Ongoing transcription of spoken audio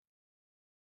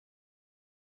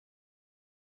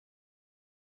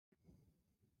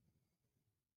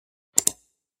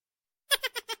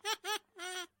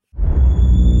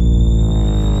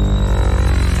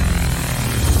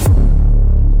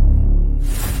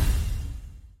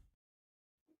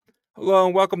Hello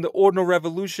and welcome to Ordinal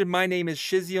Revolution. My name is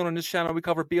Shizzy, and on this channel we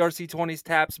cover BRC20s,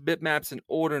 taps, bitmaps, and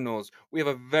ordinals. We have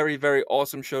a very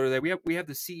awesome show today. We have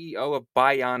the CEO of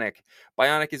Bionic.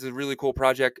 Bionic is a really cool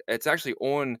project. It's actually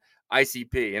on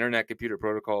ICP, Internet Computer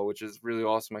Protocol, which is really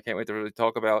awesome. I can't wait to really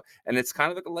talk about. And it's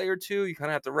kind of like a layer 2. You kind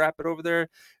of have to wrap it over there.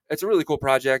 It's a really cool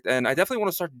project, and I definitely want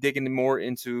to start digging more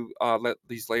into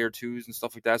these layer 2s and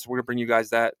stuff like that. So we're gonna bring you guys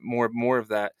that more of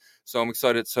that. So I'm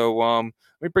excited. So let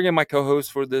me bring in my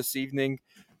co-host for this evening,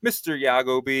 Mr.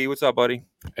 Yago B. What's up, buddy?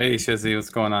 Hey, Shizzy, what's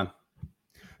going on?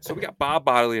 So we got Bob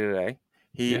Bodily today.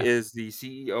 He Yeah. is the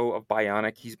CEO of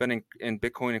Bionic. He's been in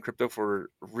Bitcoin and crypto for a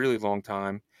really long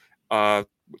time. What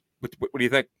do you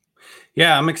think?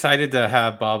 Yeah, I'm excited to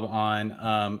have Bob on.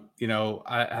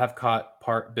 I have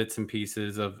caught bits and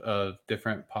pieces of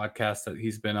different podcasts that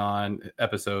he's been on,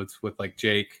 episodes with like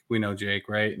Jake. We know Jake,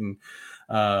 right?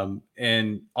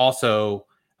 And also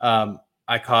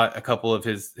I caught a couple of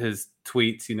his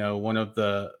tweets. One of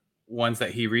the ones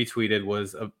that he retweeted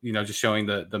was just showing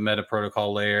the meta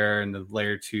protocol layer and the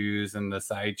layer 2s and the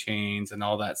side chains and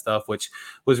all that stuff, which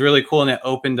was really cool. And it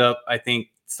opened up, I think,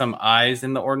 some eyes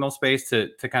in the ordinal space to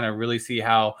kind of really see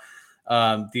how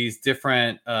these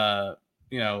different parts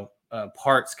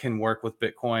can work with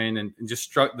Bitcoin and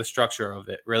just the structure of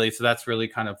it, really. So that's really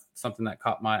kind of something that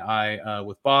caught my eye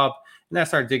with Bob. And I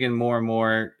started digging more and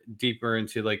more deeper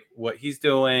into like what he's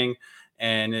doing,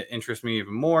 and it interests me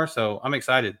even more. So I'm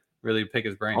excited, really, to pick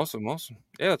his brain. Awesome.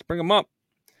 Yeah, let's bring him up.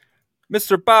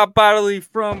 Mr. Bob Bodily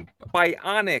from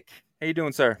Bionic. How you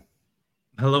doing, sir?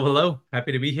 Hello.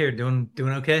 Happy to be here. Doing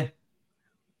okay.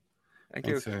 Thank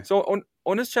you. Thanks, So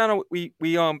on this channel, we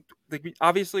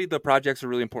obviously the projects are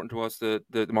really important to us, the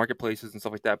marketplaces and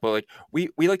stuff like that. But like we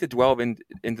like to dwell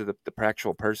into the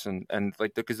actual person, and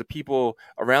like because the people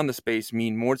around the space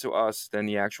mean more to us than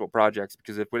the actual projects.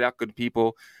 Because if without good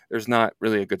people, there's not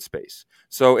really a good space.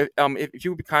 So if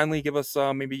you would kindly give us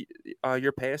maybe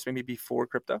your past, maybe before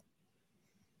crypto.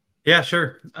 Yeah,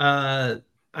 sure.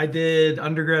 I did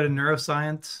undergrad in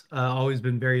neuroscience. Always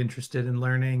been very interested in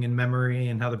learning and memory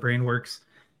and how the brain works.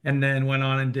 And then went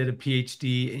on and did a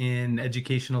PhD in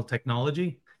educational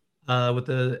technology with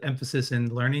the emphasis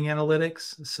in learning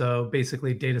analytics. So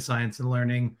basically data science and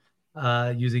learning,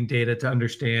 using data to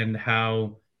understand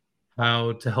how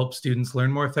to help students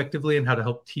learn more effectively and how to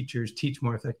help teachers teach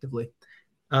more effectively.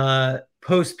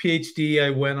 Post PhD, I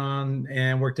went on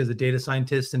and worked as a data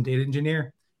scientist and data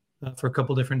engineer for a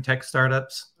couple different tech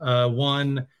startups.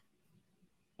 One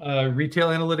retail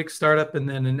analytics startup, and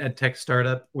then an ed tech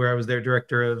startup where I was their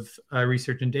director of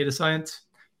research and data science.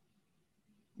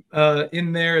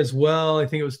 In there as well, I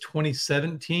think it was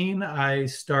 2017, I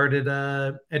started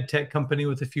a ed tech company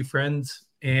with a few friends,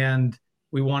 and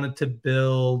we wanted to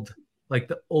build like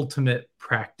the ultimate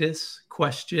practice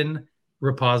question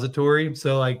repository.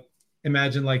 So like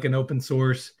imagine like an open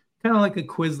source, kind of like a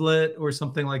Quizlet or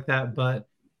something like that, but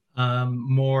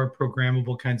more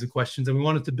programmable kinds of questions. And we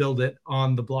wanted to build it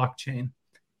on the blockchain.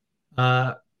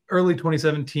 Early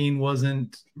 2017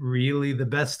 wasn't really the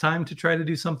best time to try to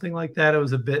do something like that. It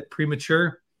was a bit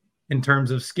premature in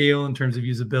terms of scale, in terms of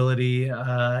usability.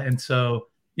 And so,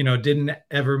 didn't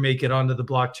ever make it onto the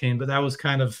blockchain. But that was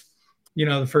kind of,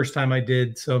 the first time I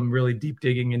did some really deep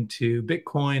digging into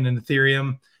Bitcoin and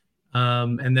Ethereum,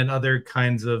 and then other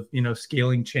kinds of,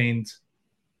 scaling chains.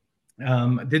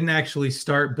 Didn't actually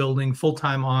start building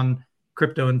full-time on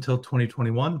crypto until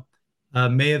 2021.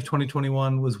 May of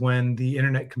 2021 was when the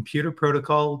Internet Computer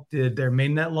Protocol did their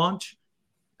mainnet launch.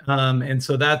 And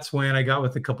so that's when I got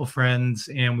with a couple friends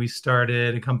and we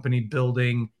started a company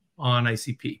building on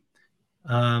ICP.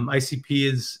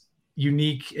 ICP is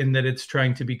unique in that it's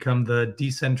trying to become the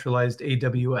decentralized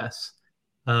AWS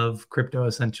of crypto,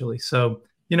 essentially. So,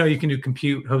 you can do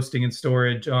compute, hosting, and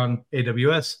storage on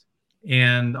AWS.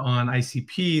 And on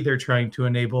ICP, they're trying to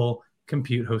enable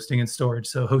compute, hosting, and storage.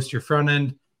 So host your front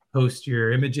end, host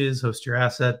your images, host your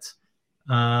assets,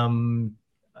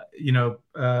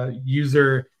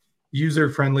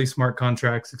 user-friendly smart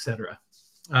contracts, etc.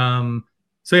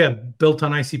 So yeah, built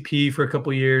on ICP for a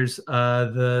couple of years.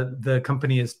 The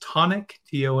company is Tonic,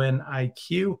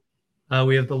 TONIQ.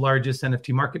 We have the largest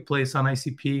NFT marketplace on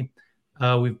ICP.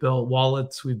 We've built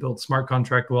wallets, we've built smart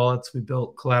contract wallets, we've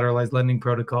built collateralized lending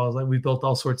protocols. We've built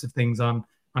all sorts of things on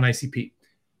ICP.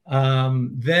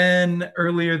 Then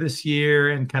earlier this year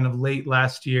and kind of late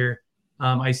last year,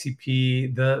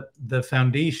 ICP, the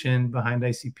foundation behind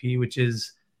ICP, which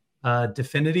is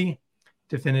Dfinity,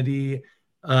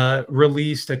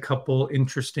 released a couple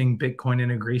interesting Bitcoin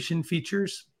integration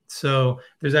features. So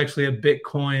there's actually a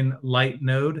Bitcoin Lite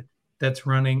node that's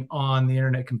running on the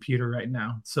Internet Computer right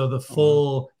now. So the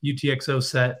full UTXO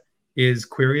set is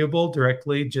queryable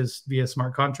directly just via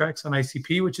smart contracts on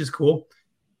ICP, which is cool.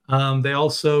 They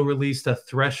also released a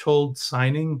threshold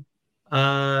signing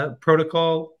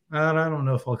protocol. I don't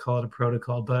know if I'll call it a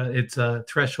protocol, but it's a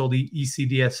threshold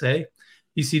ECDSA.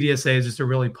 ECDSA is just a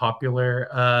really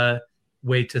popular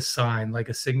way to sign, like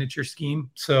a signature scheme.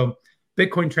 So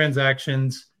Bitcoin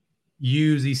transactions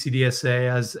use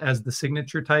ECDSA as the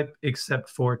signature type, except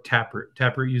for Taproot.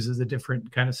 Taproot uses a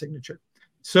different kind of signature.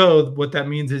 So what that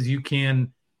means is you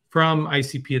can, from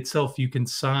ICP itself, you can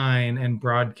sign and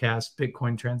broadcast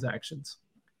Bitcoin transactions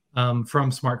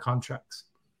from smart contracts,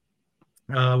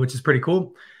 which is pretty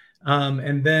cool.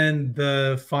 And then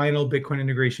the final Bitcoin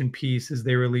integration piece is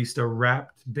they released a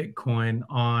wrapped Bitcoin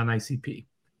on ICP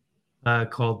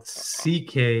called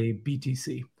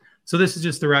CKBTC. So this is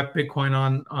just the wrapped Bitcoin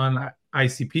on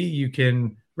ICP. You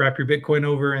can wrap your Bitcoin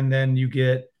over, and then you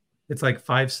get, it's like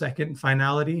 5-second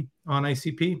finality on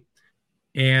ICP.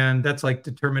 And that's like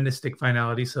deterministic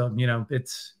finality. So, you know,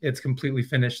 it's completely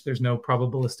finished. There's no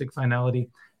probabilistic finality.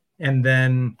 And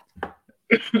then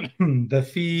the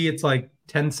fee, it's like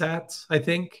 10 sats, I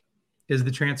think, is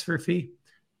the transfer fee.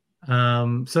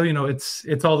 So, you know,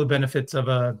 it's all the benefits of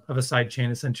a side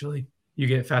chain, essentially. You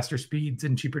get faster speeds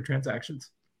and cheaper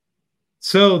transactions.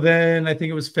 So then I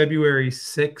think it was February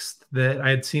 6th that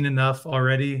I had seen enough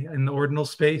already in the ordinal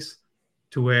space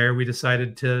to where we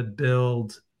decided to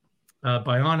build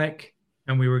Bionic,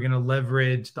 and we were going to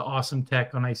leverage the awesome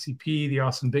tech on ICP, the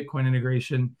awesome Bitcoin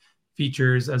integration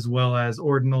features, as well as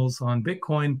ordinals on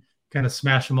Bitcoin, kind of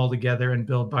smash them all together and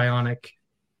build Bionic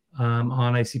on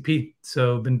ICP.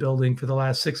 So been building for the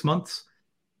last 6 months.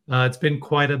 It's been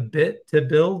quite a bit to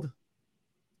build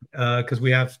because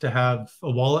we have to have a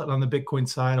wallet on the Bitcoin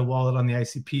side, a wallet on the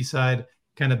ICP side,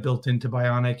 kind of built into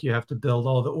Bionic. You have to build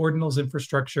all the ordinals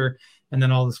infrastructure and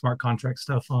then all the smart contract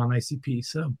stuff on ICP.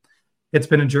 So it's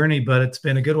been a journey, but it's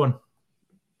been a good one.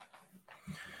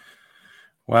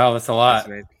 Wow, that's a lot.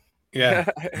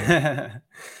 Yeah.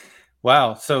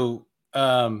 Wow. So,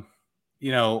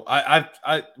 you know,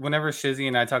 I whenever Shizzy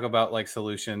and I talk about like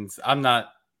solutions, I'm not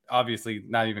obviously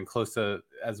not even close to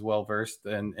as well versed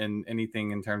in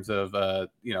anything in terms of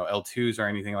you know, L2s or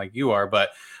anything like you are, but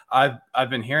I've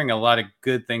been hearing a lot of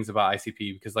good things about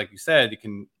ICP because, like you said, you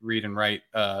can read and write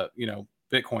you know,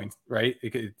 Bitcoin, right?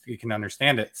 You can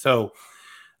understand it. So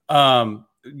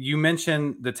you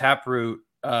mentioned the Taproot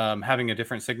having a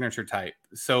different signature type.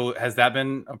 So has that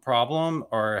been a problem,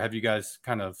 or have you guys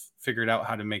kind of figured out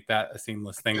how to make that a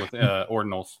seamless thing with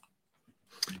ordinals?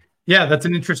 Yeah, that's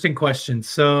an interesting question.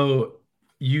 So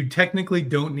you technically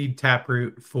don't need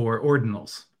Taproot for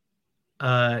ordinals.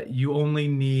 You only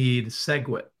need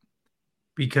SegWit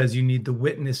because you need the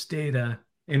witness data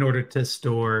in order to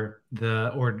store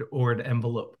the ord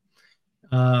envelope.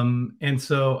 And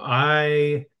so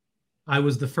I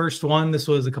was the first one. This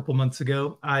was a couple months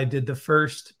ago. I did the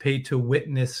first pay to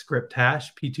witness script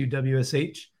hash,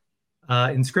 P2WSH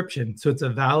inscription. So it's a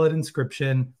valid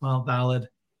inscription, well, valid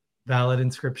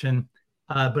inscription,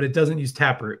 but it doesn't use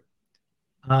Taproot.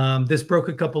 This broke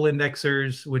a couple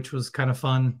indexers, which was kind of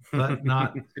fun, but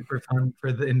not super fun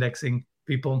for the indexing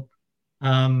people.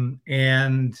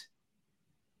 And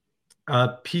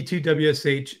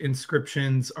P2WSH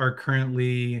inscriptions are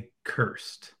currently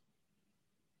cursed.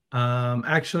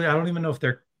 Actually, I don't even know if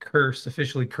they're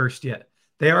officially cursed yet.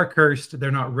 They are cursed.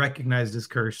 They're not recognized as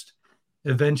cursed.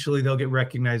 Eventually, they'll get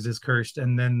recognized as cursed,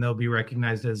 and then they'll be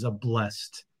recognized as a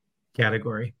blessed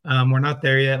category. We're not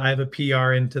there yet. I have a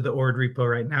PR into the ORD repo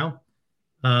right now.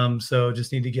 So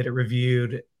just need to get it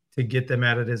reviewed to get them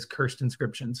added as cursed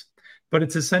inscriptions. But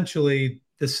it's essentially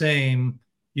the same.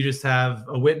 You just have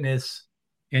a witness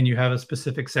and you have a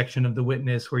specific section of the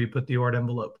witness where you put the ORD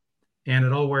envelope. And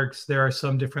it all works. There are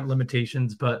some different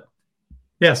limitations, but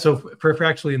yeah, so for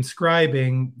actually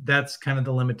inscribing, that's kind of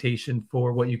the limitation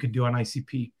for what you could do on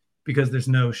ICP, because there's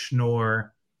no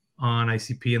schnorr on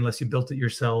ICP unless you built it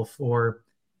yourself, or,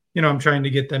 you know, I'm trying to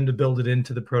get them to build it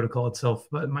into the protocol itself,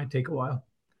 but it might take a while.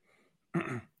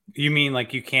 You mean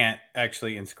like you can't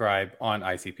actually inscribe on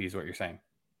ICP is what you're saying?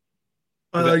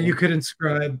 You could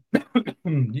inscribe.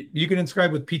 You can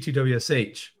inscribe with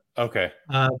P2WSH. Okay.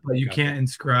 But you can't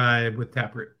inscribe with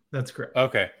Taproot. That's correct.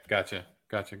 Okay. Gotcha.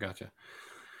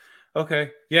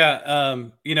 Okay. Yeah.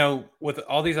 You know, with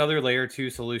all these other layer 2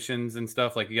 solutions and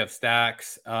stuff, like you have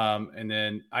Stacks, and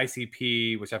then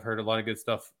ICP, which I've heard a lot of good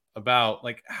stuff about.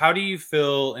 Like, how do you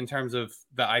feel in terms of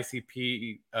the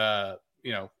ICP,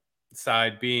 you know,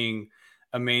 side being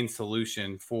a main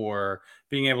solution for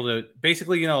being able to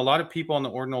basically, you know, a lot of people on the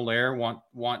ordinal layer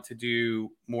want to do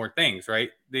more things, right?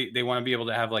 They want to be able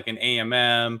to have like an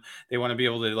AMM. They want to be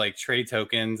able to like trade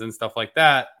tokens and stuff like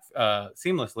that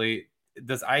seamlessly.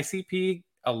 Does ICP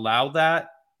allow that?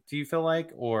 Do you feel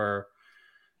like, or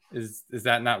is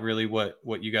that not really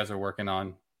what you guys are working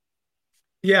on?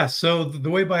 Yeah, so the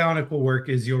way Bionic will work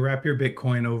is you'll wrap your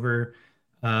Bitcoin over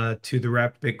to the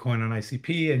wrapped Bitcoin on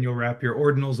ICP, and you'll wrap your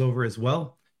ordinals over as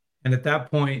well. And at that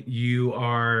point, you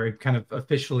are kind of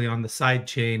officially on the side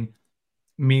chain,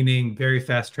 meaning very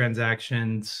fast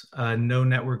transactions, no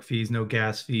network fees, no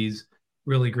gas fees,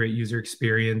 really great user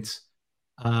experience.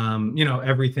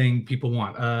 Everything people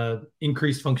want.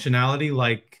 Increased functionality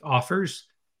like offers.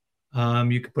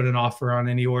 You could put an offer on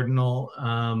any ordinal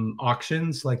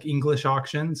auctions, like English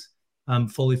auctions,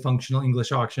 fully functional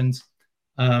English auctions.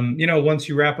 Once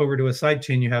you wrap over to a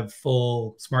sidechain, you have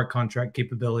full smart contract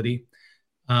capability.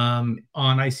 On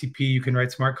ICP, you can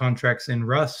write smart contracts in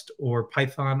Rust or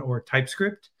Python or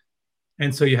TypeScript.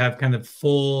 And so you have kind of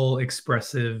full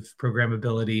expressive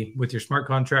programmability with your smart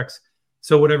contracts.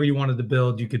 So whatever you wanted to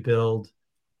build, you could build.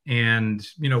 And,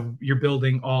 you're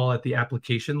building all at the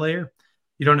application layer.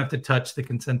 You don't have to touch the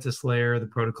consensus layer, the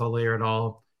protocol layer at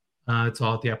all. It's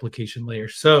all at the application layer.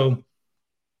 So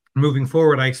moving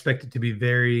forward, I expect it to be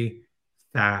very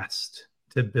fast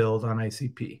to build on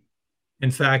ICP.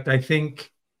 In fact, I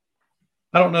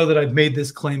don't know that I've made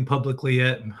this claim publicly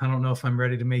yet. I don't know if I'm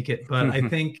ready to make it, but I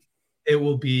think it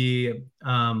will be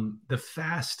the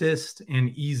fastest and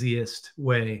easiest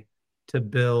way to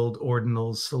build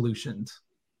ordinals solutions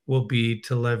will be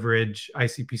to leverage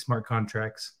ICP smart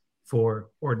contracts for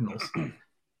ordinals.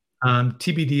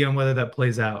 TBD on whether that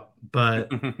plays out, but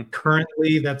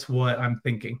currently that's what I'm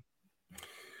thinking.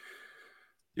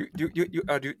 Do you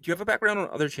have a background on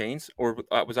other chains, or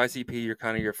was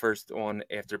ICP your first one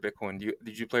after Bitcoin?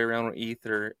 Did you play around on ETH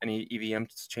or any EVM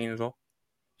chain at all?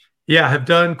 Yeah, I've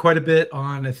done quite a bit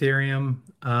on Ethereum.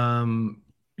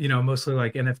 Mostly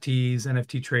like NFTs,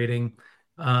 NFT trading.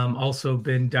 Also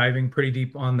been diving pretty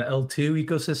deep on the L2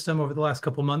 ecosystem over the last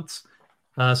couple months.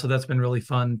 So that's been really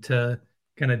fun to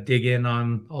kind of dig in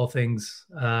on all things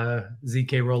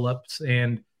ZK rollups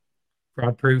and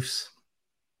fraud proofs.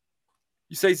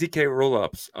 You say ZK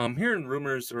rollups. I'm hearing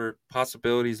rumors or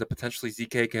possibilities that potentially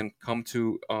ZK can come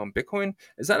to Bitcoin.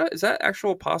 Is that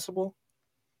actual possible?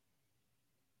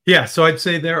 Yeah, so I'd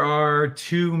say there are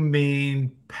two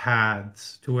main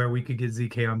paths to where we could get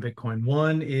ZK on Bitcoin.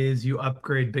 One is you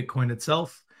upgrade Bitcoin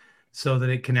itself so that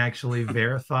it can actually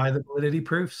verify the validity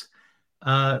proofs.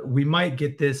 We might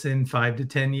get this in 5 to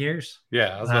 10 years.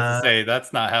 Yeah, I was about to say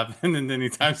that's not happening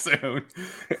anytime soon.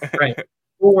 Right.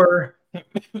 Or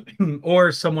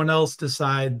someone else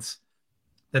decides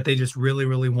that they just really,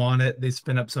 really want it. They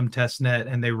spin up some test net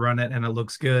and they run it and it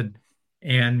looks good.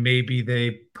 And maybe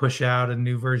they push out a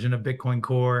new version of Bitcoin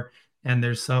Core and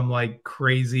there's some like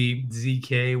crazy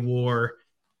ZK war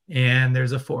and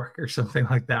there's a fork or something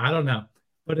like that. I don't know.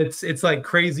 But it's like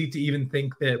crazy to even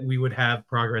think that we would have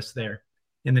progress there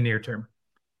in the near term.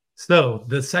 So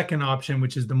the second option,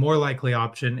 which is the more likely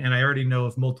option, and I already know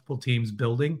of multiple teams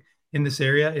building in this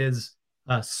area, is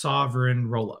sovereign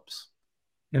rollups.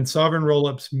 And sovereign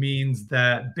rollups means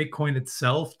that Bitcoin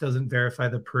itself doesn't verify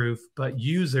the proof, but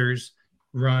users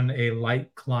run a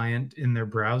light client in their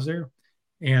browser,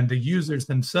 and the users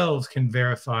themselves can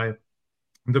verify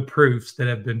the proofs that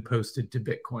have been posted to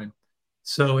Bitcoin.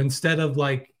 So instead of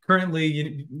like currently,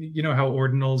 you know how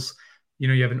ordinals,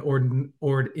 you have an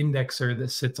ord indexer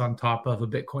that sits on top of a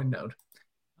Bitcoin node.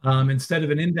 Instead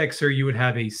of an indexer, you would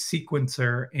have a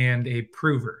sequencer and a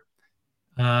prover.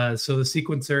 So the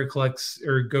sequencer collects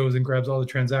or goes and grabs all the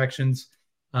transactions.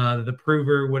 The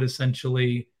prover would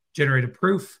essentially generate a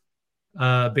proof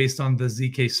based on the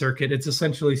ZK circuit. It's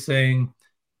essentially saying,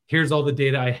 here's all the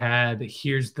data I had.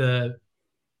 Here's this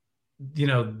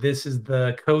is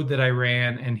the code that I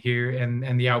ran, and here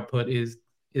and the output is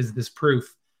this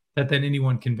proof that then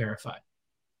anyone can verify.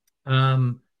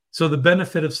 So the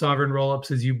benefit of sovereign rollups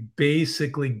is you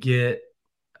basically get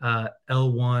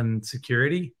L1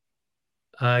 security.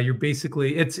 You're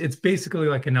basically it's basically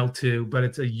like an L2, but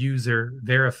it's a user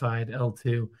verified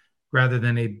L2 rather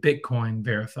than a Bitcoin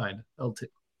verified L2.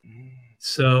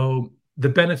 So the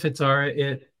benefits are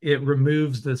it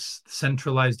removes this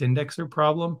centralized indexer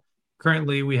problem.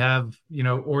 Currently, we have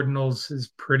ordinals is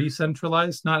pretty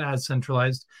centralized, not as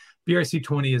centralized.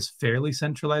 BRC20 is fairly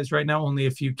centralized right now. Only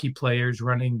a few key players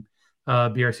running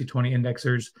BRC20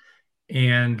 indexers,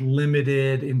 and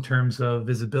limited in terms of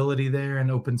visibility there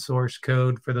and open source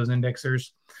code for those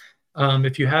indexers.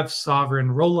 If you have sovereign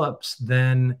rollups,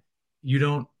 then you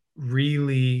don't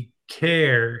really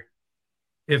care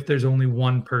if there's only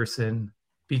one person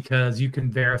because you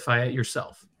can verify it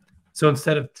yourself. So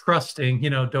instead of trusting,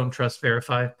 don't trust,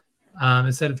 verify.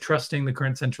 Instead of trusting the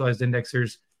current centralized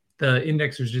indexers, the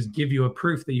indexers just give you a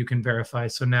proof that you can verify.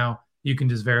 So now you can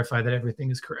just verify that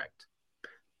everything is correct.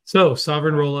 So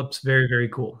sovereign rollups, very, very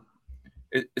cool.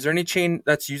 Is there any chain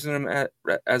that's using them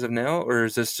as of now, or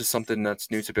is this just something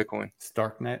that's new to Bitcoin?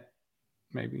 Starknet,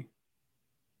 maybe.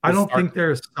 I don't think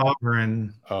they're a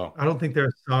sovereign. Oh, I don't think they're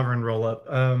a sovereign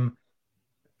rollup.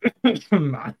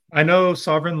 I know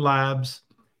Sovereign Labs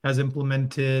has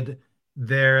implemented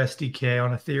their SDK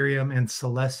on Ethereum and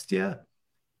Celestia,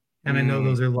 and I know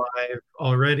those are live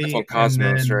already. That's on And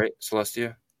Cosmos, then right?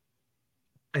 Celestia.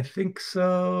 I think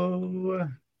so.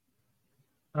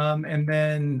 And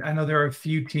then I know there are a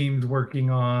few teams working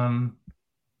on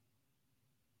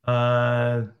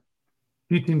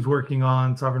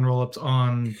sovereign rollups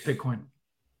on Bitcoin.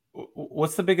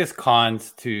 what's the biggest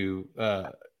cons to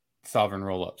sovereign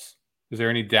rollups? Is there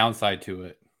any downside to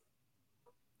it?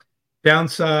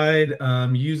 Downside,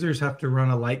 users have to run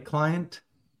a light client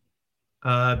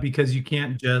because you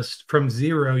can't just from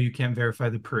zero, you can't verify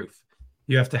the proof.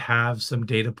 You have to have some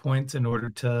data points in order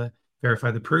to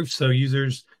verify the proof. So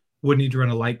users would need to run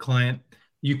a light client.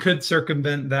 You could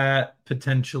circumvent that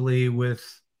potentially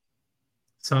with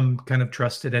some kind of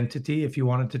trusted entity if you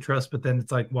wanted to trust, but then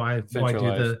it's like why do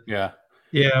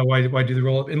Centralized, why do the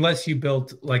roll up unless you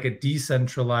built like a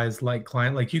decentralized light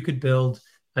client? Like you could build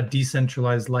a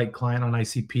decentralized light client on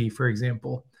ICP, for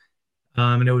example,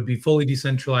 and it would be fully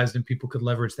decentralized, and people could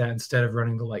leverage that instead of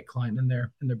running the light client in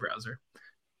their browser.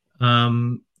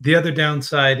 The other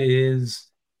downside is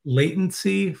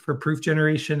latency for proof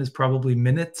generation is probably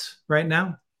minutes right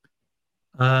now,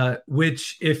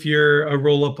 which if you're a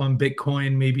roll up on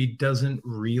Bitcoin, maybe doesn't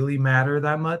really matter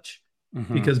that much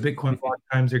because Bitcoin block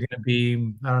times are going to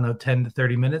be, I don't know, 10 to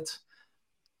 30 minutes.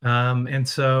 And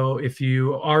so if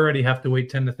you already have to wait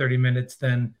 10 to 30 minutes,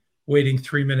 then waiting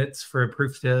 3 minutes for a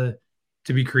proof to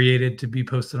be created, to be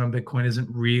posted on Bitcoin isn't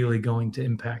really going to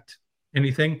impact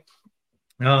anything.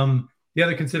 The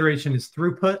other consideration is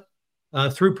throughput.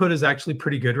 Throughput is actually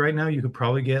pretty good right now. You could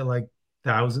probably get like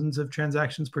thousands of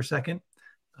transactions per second,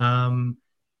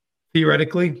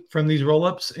 theoretically, from these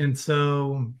rollups. And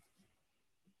so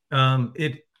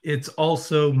it's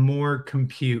also more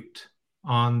compute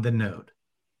on the node.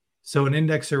 So an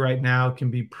indexer right now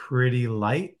can be pretty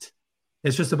light.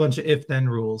 It's just a bunch of if-then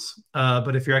rules.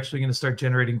 But if you're actually going to start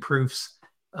generating proofs,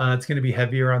 it's going to be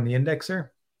heavier on the indexer.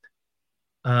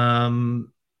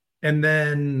 And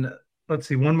then let's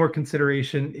see, one more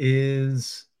consideration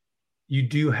is you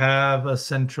do have a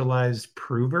centralized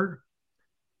prover,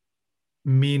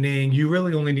 meaning you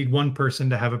really only need one person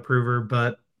to have a prover,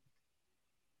 but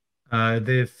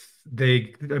they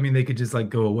could just like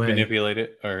go away. Manipulate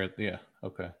it, or yeah,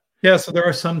 okay. Yeah, so there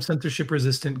are some censorship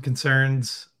resistant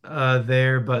concerns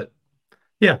there, but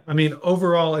yeah, I mean,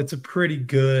 overall, it's a pretty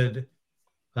good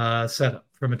setup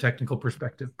from a technical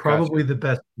perspective. Probably the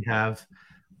best we have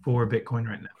for Bitcoin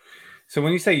right now. So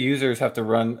when you say users have to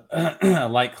run a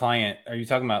light client, are you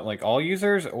talking about like all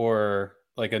users or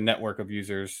like a network of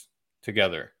users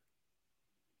together?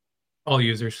 All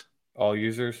users. All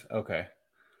users? Okay.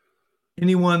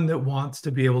 Anyone that wants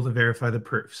to be able to verify the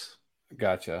proofs.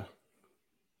 Gotcha.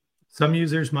 Some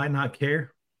users might not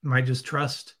care, might just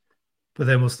trust, but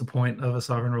then what's the point of a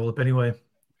sovereign rollup anyway?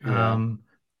 Yeah.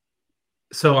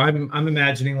 So I'm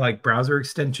imagining like browser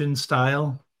extension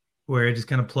style, where it just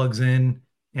kind of plugs in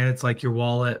and it's like your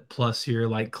wallet plus your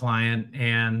like client,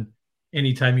 and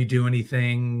anytime you do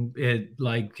anything, it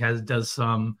like does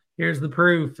some here's the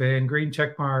proof and green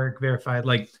check mark verified.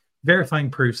 Like verifying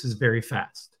proofs is very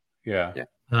fast. Yeah.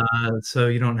 So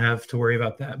you don't have to worry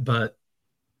about that. But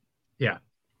yeah.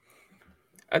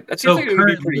 That seems like it would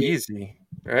be pretty easy,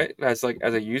 right? As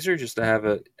a user, just to have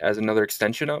it as another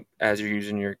extension up as you're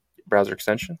using your browser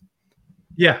extension.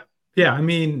 Yeah. I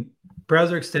mean,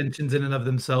 browser extensions in and of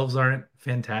themselves aren't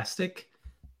fantastic.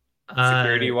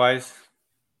 Security wise?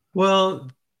 Well,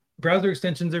 browser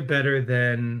extensions are better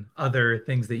than other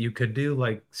things that you could do,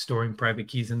 like storing private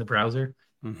keys in the browser.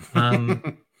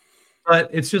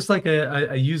 But it's just like a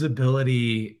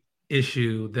usability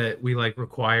issue that we like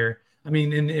require. I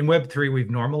mean, in Web3, we've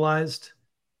normalized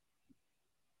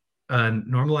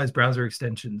browser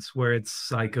extensions where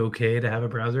it's like okay to have a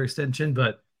browser extension,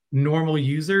 but normal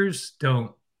users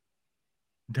don't.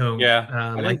 Yeah,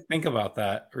 I didn't think about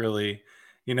that really.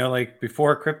 You know, like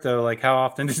before crypto, like how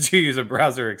often did you use a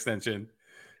browser extension?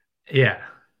 Yeah.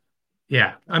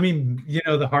 I mean, the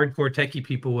hardcore techie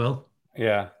people will.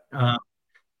 Yeah.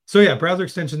 So yeah, browser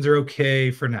extensions are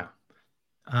okay for now.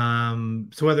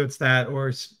 So whether it's that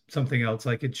or something else,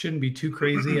 like it shouldn't be too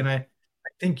crazy. And I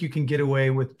think you can get away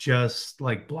with just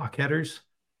like block headers,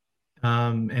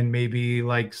 and maybe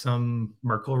like some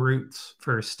Merkle roots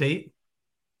for state.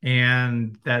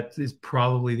 and that is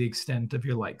probably the extent of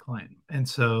your light claim. And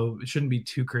so it shouldn't be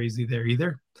too crazy there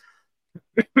either.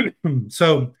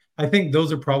 So I think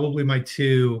those are probably my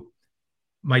two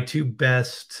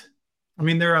best. I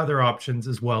mean, there are other options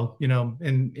as well.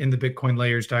 In the Bitcoin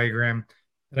layers diagram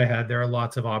that I had, there are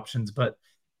lots of options, but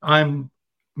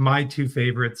my two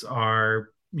favorites are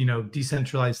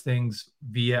decentralized things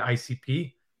via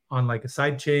ICP on like a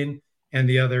side chain, and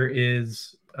the other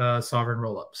is sovereign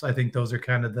rollups. I think those are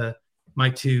kind of my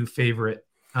two favorite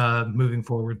moving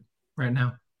forward right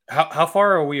now. How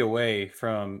far are we away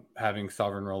from having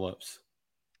sovereign rollups?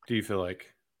 Do you feel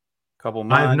like a couple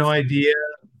I have no months? idea,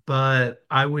 but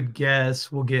I would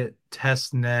guess we'll get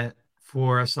test net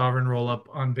for a sovereign rollup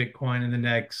on Bitcoin in the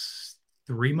next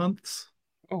 3 months.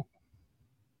 Oh,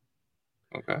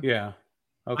 okay. Yeah.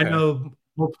 I Okay. know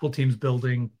multiple teams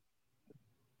building,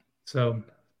 so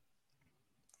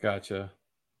Gotcha.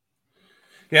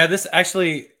 Yeah, this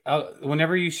actually,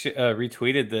 whenever you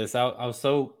retweeted this, I was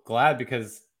so glad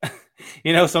because,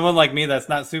 someone like me that's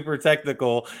not super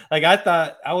technical, like I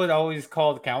thought I would always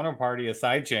call the counterparty a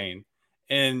sidechain.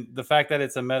 And the fact that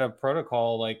it's a meta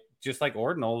protocol, like just like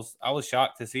ordinals, I was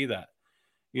shocked to see that,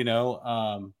 you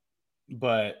know.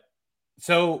 But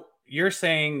so you're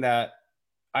saying that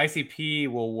ICP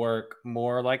will work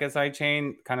more like a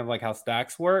sidechain, kind of like how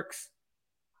Stacks works?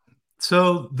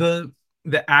 So the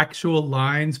actual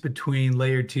lines between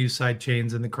layer two side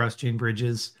chains and the cross chain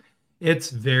bridges,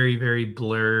 it's very, very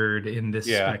blurred in this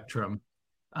Yeah. spectrum.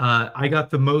 I got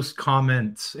the most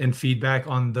comments and feedback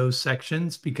on those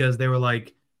sections because they were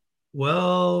like,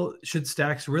 well, should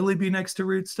Stacks really be next to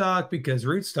Rootstock? Because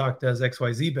Rootstock does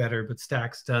XYZ better, but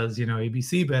Stacks does,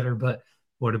 ABC better. But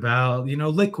what about,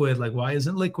 Liquid? Like, why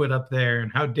isn't Liquid up there?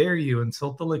 And how dare you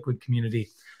insult the Liquid community?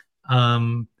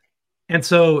 Um, and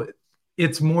so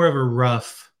it's more of a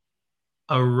rough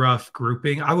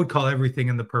grouping. I would call everything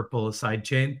in the purple a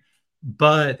sidechain.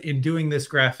 But in doing this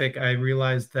graphic, I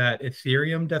realized that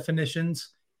Ethereum definitions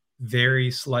vary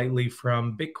slightly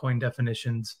from Bitcoin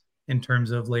definitions in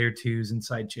terms of layer twos and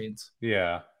sidechains.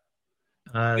 Yeah.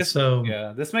 This, So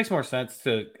yeah, this makes more sense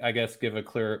to, I guess, give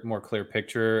a more clear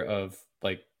picture of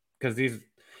like, because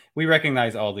we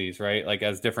recognize all these, right? Like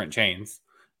as different chains.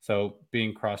 So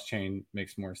being cross chain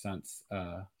makes more sense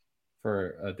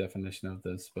for a definition of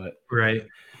this. But right.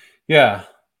 yeah,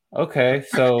 okay.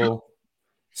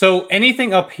 So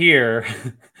anything up here,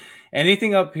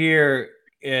 anything up here,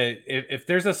 if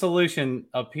there's a solution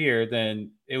up here,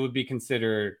 then it would be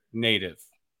considered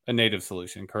a native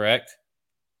solution, correct?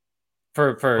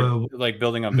 For Well, like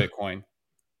building on Bitcoin.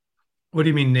 what do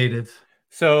you mean native?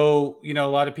 So, a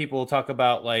lot of people talk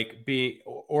about like being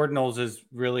ordinals is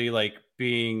really like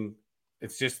being,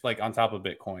 it's just like on top of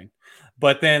Bitcoin.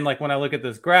 But then like when I look at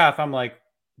this graph, I'm like,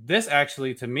 this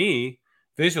actually to me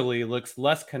visually looks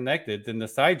less connected than the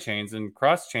side chains and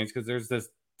cross chains because there's this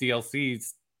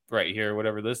DLCs right here,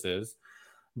 whatever this is.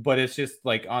 But it's just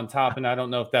like on top. And I don't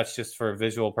know if that's just for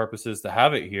visual purposes to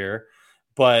have it here.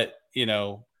 But,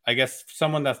 I guess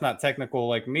someone that's not technical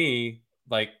like me,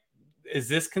 like, is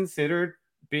this considered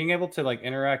being able to like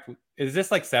interact? Is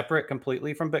this like separate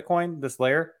completely from Bitcoin, this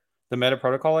layer, the meta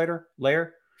protocol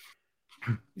layer?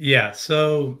 Yeah.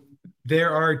 So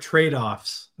there are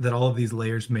trade-offs that all of these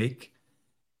layers make.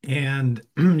 And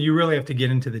you really have to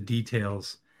get into the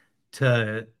details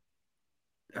to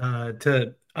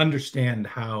understand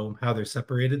how they're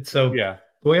separated. So Yeah.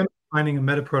 the way I'm defining a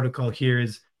meta protocol here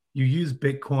is you use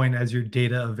Bitcoin as your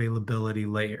data availability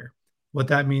layer. What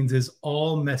that means is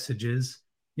all messages,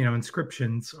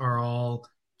 inscriptions are all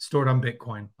stored on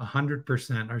Bitcoin.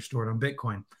 100% are stored on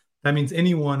Bitcoin. That means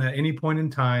anyone at any point in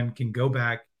time can go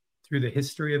back through the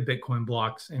history of Bitcoin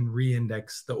blocks and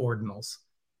reindex the ordinals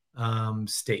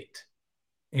state.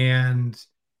 And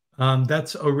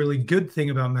that's a really good thing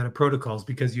about meta protocols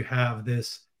because you have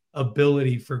this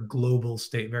ability for global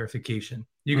state verification.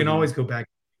 You can always go back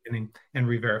to the beginning and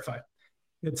re-verify.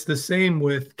 It's the same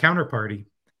with counterparty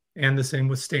and the same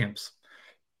with stamps.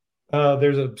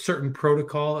 There's a certain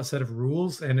protocol, a set of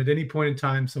rules, and at any point in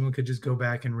time, someone could just go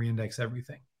back and reindex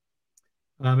everything.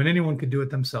 And anyone could do it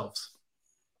themselves.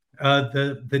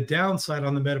 The downside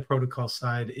on the meta protocol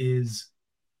side is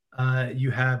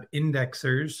you have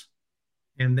indexers,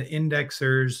 and the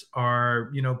indexers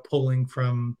are pulling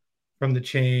from the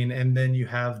chain, and then you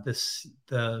have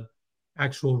the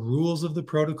actual rules of the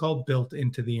protocol built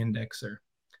into the indexer.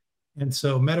 And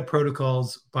so meta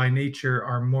protocols by nature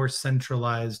are more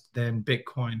centralized than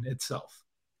Bitcoin itself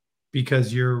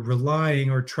because you're relying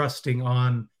or trusting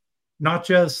on not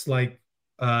just like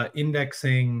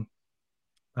indexing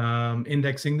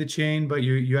the chain, but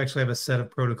you actually have a set of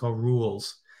protocol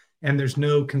rules. and there's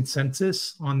no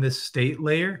consensus on this state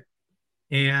layer.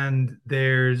 And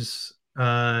there's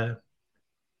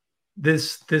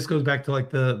this goes back to like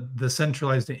the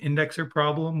centralized indexer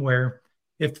problem, where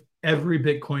if every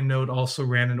Bitcoin node also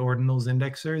ran an ordinals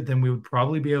indexer, then we would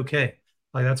probably be okay.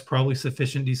 Like that's probably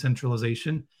sufficient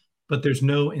decentralization, but there's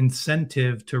no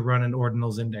incentive to run an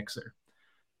ordinals indexer.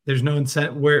 There's no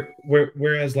incentive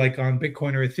whereas like on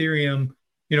Bitcoin or Ethereum,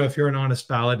 if you're an honest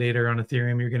validator on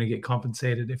Ethereum, you're going to get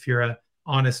compensated. If you're a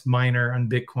honest miner on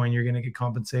Bitcoin, you're going to get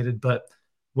compensated. But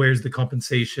where's the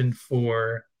compensation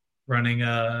for running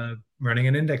an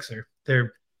indexer?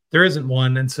 There isn't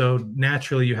one, and so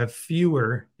naturally you have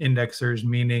fewer indexers,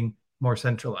 meaning more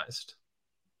centralized.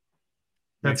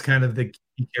 That's kind of the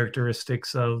key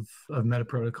characteristics of meta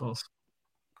protocols.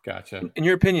 Gotcha. In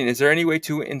your opinion, is there any way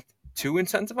to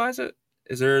incentivize it?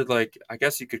 Is there like, I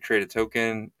guess you could create a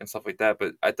token and stuff like that,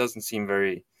 but it doesn't seem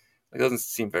very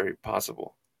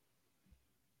possible.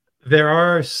 There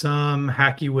are some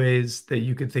hacky ways that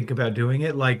you could think about doing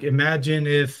it. Like imagine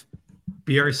if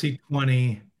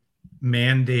BRC20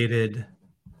 mandated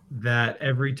that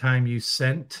every time you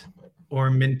sent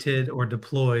or minted or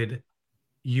deployed,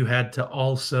 you had to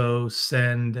also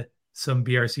send some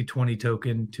BRC20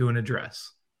 token to an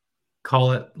address.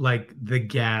 Call it like the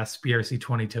gas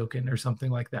BRC20 token or something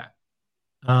like that.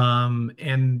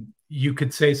 And you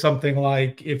could say something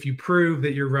like, if you prove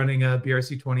that you're running a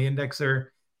BRC20 indexer,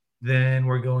 then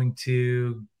we're going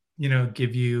to,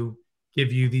 give you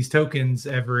these tokens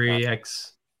every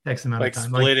X amount of time.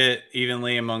 Split it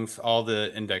evenly amongst all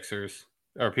the indexers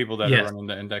or people that are running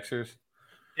the indexers.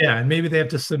 Yeah, and maybe they have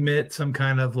to submit some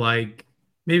kind of like,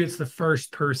 maybe it's the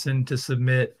first person to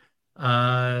submit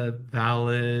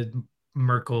valid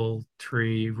Merkle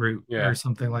tree root or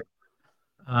something like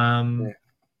that.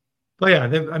 But yeah,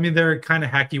 there are kind of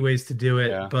hacky ways to do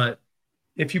it. But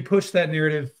if you push that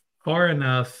narrative far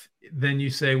enough, then you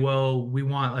say, well, we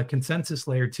want a consensus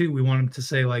layer too. We want them to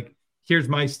say like, here's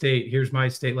my state,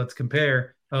 let's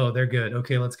compare. Oh, they're good.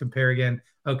 Okay, let's compare again.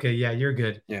 Okay, yeah, you're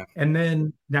good. Yeah. And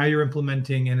then now you're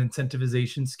implementing an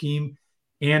incentivization scheme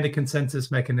and a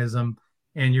consensus mechanism,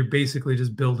 and you're basically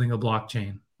just building a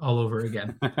blockchain all over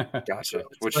again. Gotcha.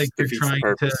 Which like defeats the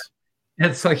purpose.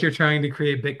 It's like you're trying to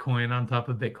create Bitcoin on top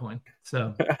of Bitcoin.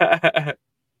 So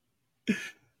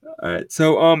all right.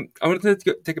 So I wanted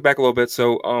to take it back a little bit.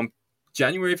 So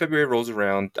January, February rolls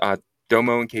around.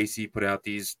 Domo and Casey put out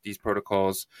these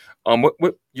protocols.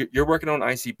 What you're working on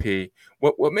ICP?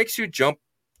 What makes you jump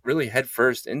really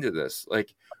headfirst into this?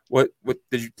 Like, what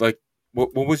did you like?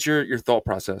 What was your thought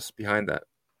process behind that?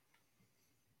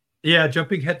 Yeah,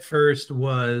 jumping headfirst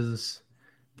was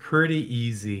pretty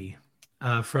easy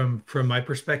from my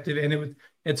perspective, and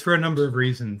it's for a number of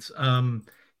reasons.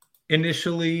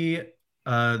 Initially,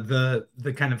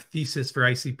 the kind of thesis for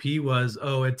ICP was,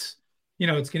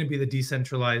 it's going to be the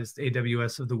decentralized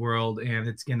AWS of the world, and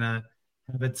it's going to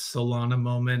have its Solana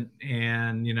moment,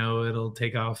 and it'll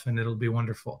take off and it'll be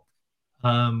wonderful.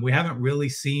 We haven't really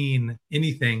seen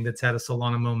anything that's had a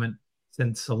Solana moment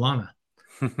since Solana,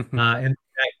 and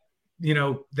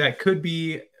that could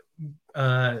be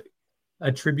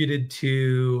attributed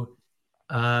to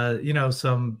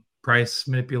some price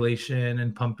manipulation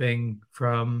and pumping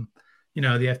from the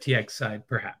FTX side,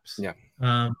 perhaps. Yeah.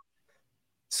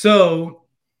 So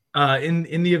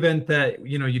in the event that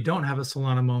you don't have a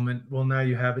Solana moment, well, now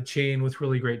you have a chain with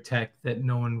really great tech that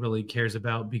no one really cares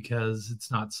about because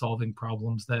it's not solving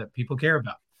problems that people care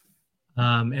about.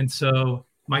 And so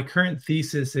my current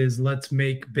thesis is, let's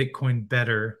make Bitcoin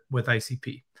better with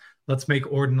ICP. Let's make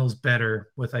ordinals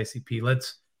better with ICP.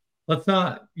 Let's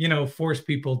not force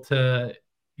people to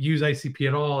use ICP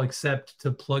at all, except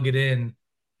to plug it in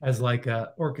as like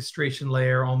a orchestration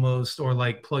layer almost, or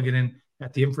like plug it in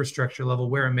at the infrastructure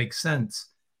level where it makes sense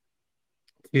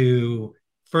to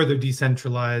further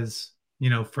decentralize,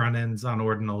 front ends on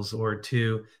ordinals, or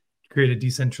to create a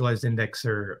decentralized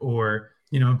indexer, or,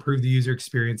 improve the user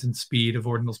experience and speed of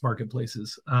ordinals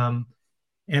marketplaces. And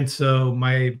so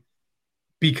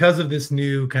because of this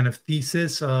new kind of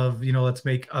thesis of, let's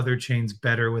make other chains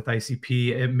better with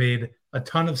ICP, it made a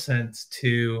ton of sense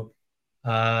to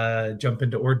jump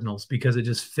into ordinals because it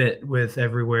just fit with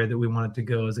everywhere that we wanted to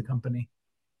go as a company.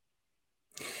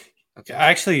 Okay.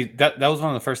 Actually, that was one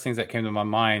of the first things that came to my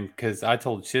mind, because I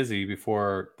told Chizzy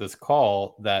before this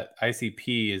call that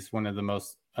ICP is one of the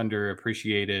most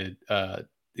underappreciated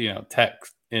tech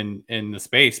in the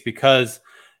space because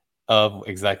of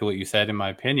exactly what you said. In my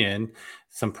opinion,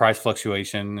 some price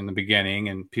fluctuation in the beginning,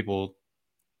 and people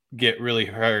get really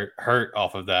hurt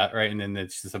off of that, right? And then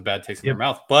it's just a bad taste in their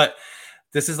mouth. But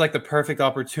this is like the perfect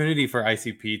opportunity for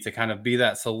ICP to kind of be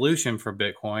that solution for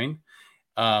Bitcoin.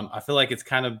 I feel like it's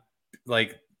kind of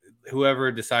like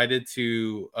whoever decided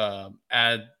to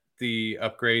add the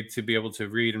upgrade to be able to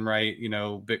read and write,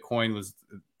 Bitcoin was,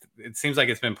 it seems like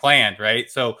it's been planned, right?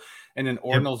 So, and then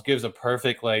Ordinals gives a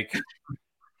perfect like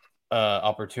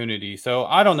opportunity. So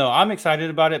I don't know. I'm excited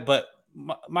about it, but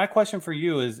my question for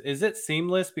you is it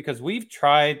seamless? Because we've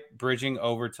tried bridging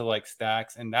over to like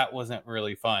stacks and that wasn't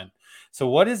really fun. So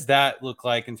what does that look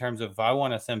like in terms of if I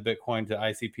want to send Bitcoin to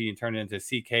ICP and turn it into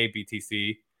CK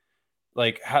BTC?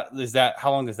 Like how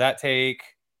long does that take?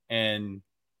 And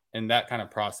that kind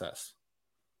of process.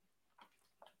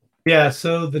 Yeah,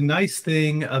 so the nice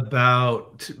thing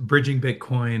about bridging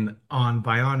Bitcoin on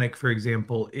Bionic, for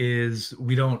example, is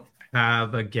we don't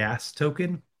have a gas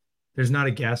token. There's not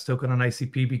a gas token on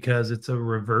ICP because it's a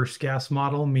reverse gas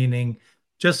model, meaning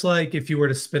just like if you were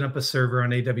to spin up a server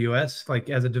on AWS, like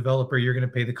as a developer, you're going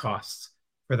to pay the costs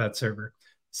for that server.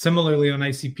 Similarly, on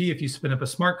ICP, if you spin up a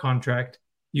smart contract,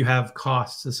 you have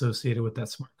costs associated with that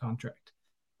smart contract.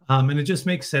 And it just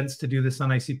makes sense to do this on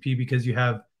ICP because you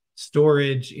have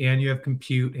storage and you have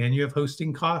compute and you have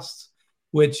hosting costs,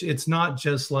 which it's not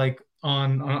just like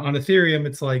on Ethereum,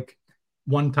 it's like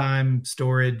one-time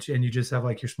storage and you just have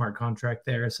like your smart contract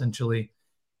there essentially.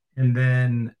 And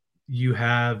then you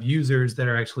have users that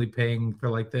are actually paying for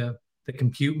like the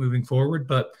compute moving forward.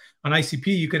 But on ICP,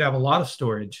 you could have a lot of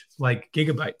storage, like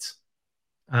gigabytes.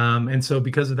 And so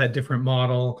because of that different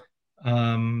model,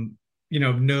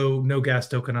 no gas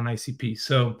token on ICP.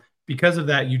 So because of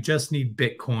that, you just need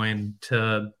Bitcoin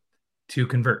to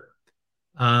convert.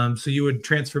 So you would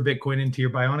transfer Bitcoin into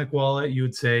your Bionic wallet. You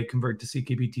would say convert to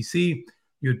CKBTC.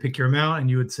 You would pick your amount and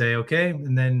you would say okay,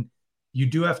 and then you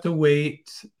do have to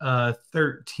wait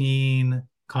 13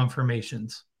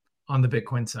 confirmations on the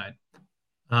Bitcoin side.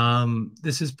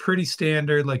 This is pretty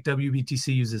standard. Like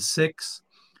WBTC uses 6.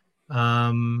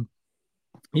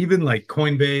 Even like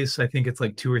Coinbase, I think it's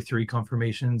like 2 or 3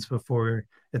 confirmations before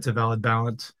it's a valid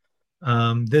balance.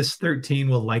 This 13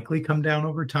 will likely come down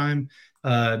over time.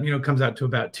 It comes out to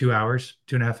about 2 hours,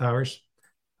 2.5 hours.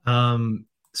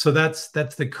 So that's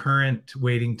the current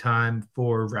waiting time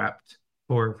for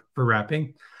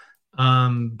wrapping.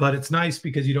 But it's nice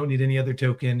because you don't need any other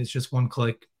token. It's just one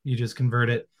click. You just convert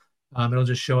it. It'll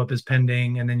just show up as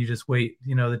pending, and then you just wait,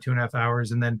 the 2.5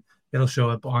 hours, and then it'll show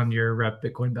up on your wrapped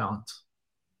Bitcoin balance.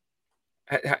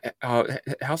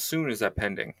 How soon is that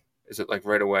pending? Is it like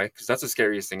right away? Because that's the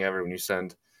scariest thing ever when you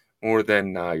send more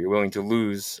than you're willing to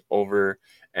lose over,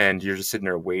 and you're just sitting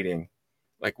there waiting.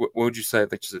 Like, what would you say?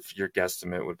 Like, just if your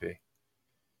guesstimate would be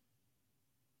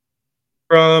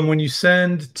from when you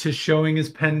send to showing as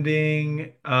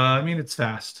pending. It's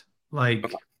fast. Like,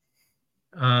 okay.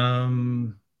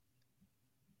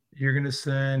 You're gonna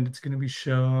send. It's gonna be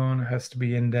shown. It has to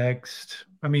be indexed.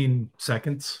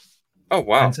 Seconds. Oh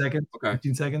wow. 10 seconds. Okay.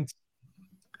 15 seconds.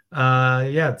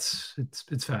 Yeah, it's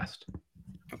fast.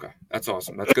 Okay, that's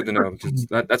awesome. That's good to know because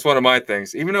that's one of my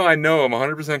things. Even though I know I'm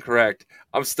 100% correct,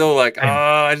 I'm still like,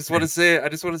 I just want to see it. I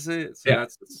just want to see it. So yeah.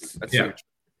 that's huge.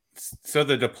 So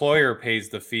the deployer pays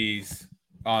the fees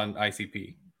on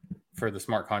ICP for the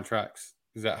smart contracts.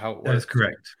 Is that how it works? That is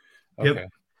correct. Okay. Yep.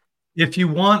 If you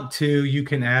want to, you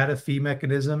can add a fee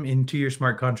mechanism into your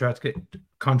smart contract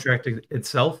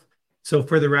itself. So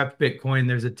for the wrapped Bitcoin,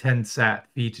 there's a 10 sat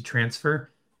fee to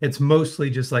transfer. It's mostly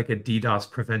just like a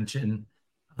DDoS prevention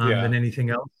than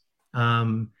anything else.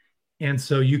 And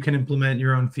so you can implement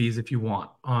your own fees if you want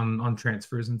on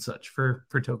transfers and such for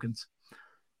tokens.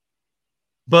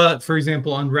 But for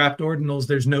example, on wrapped ordinals,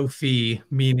 there's no fee,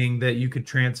 meaning that you could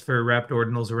transfer wrapped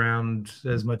ordinals around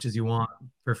as much as you want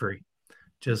for free.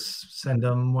 Just send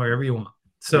them wherever you want.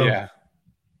 So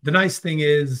the nice thing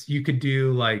is you could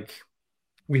do like,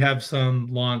 we have some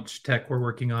launch tech we're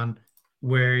working on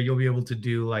where you'll be able to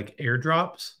do like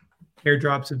airdrops.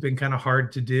 Airdrops have been kind of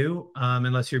hard to do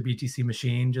unless you're a BTC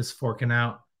machine, just forking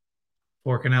out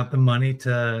the money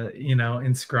to,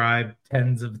 inscribe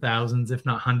tens of thousands, if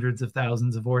not hundreds of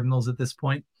thousands of ordinals at this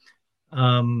point.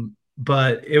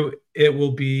 But it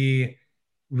will be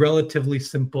relatively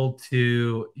simple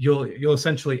to, you'll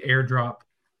essentially airdrop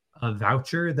a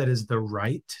voucher that is the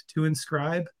right to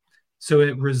inscribe. So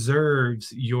it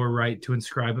reserves your right to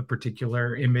inscribe a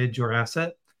particular image or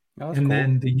asset.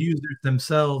 Then the users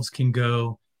themselves can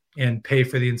go and pay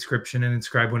for the inscription and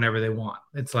inscribe whenever they want.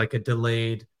 It's like a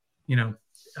delayed,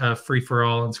 free for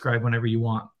all, inscribe whenever you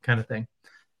want kind of thing.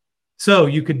 So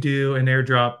you could do an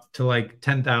airdrop to like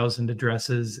 10,000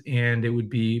 addresses and it would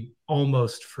be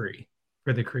almost free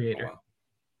for the creator. Oh, wow.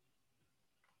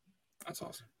 That's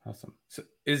awesome. Awesome. So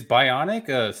is Bionic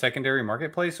a secondary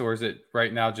marketplace, or is it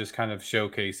right now just kind of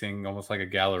showcasing almost like a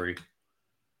gallery?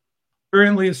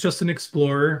 Currently, it's just an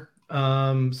explorer.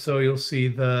 So you'll see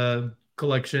the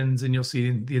collections and you'll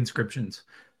see the inscriptions.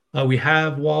 We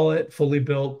have wallet fully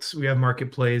built. We have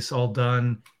marketplace all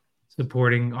done,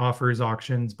 supporting offers,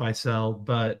 auctions, buy, sell,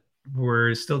 but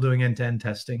we're still doing end-to-end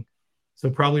testing. So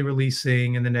probably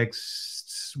releasing in the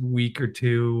next week or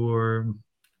two, or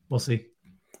we'll see.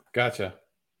 Gotcha.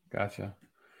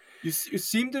 You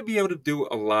seem to be able to do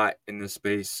a lot in this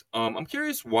space. I'm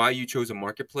curious why you chose a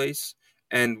marketplace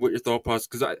and what your thought process.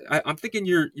 Because I'm thinking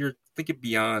you're thinking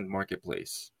beyond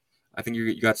marketplace. I think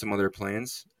you got some other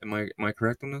plans. Am I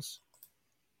correct on this?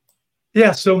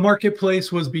 Yeah, so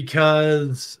marketplace was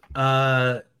because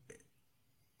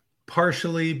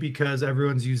partially because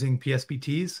everyone's using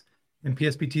PSBTs, and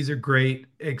PSBTs are great,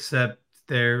 except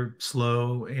they're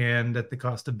slow and at the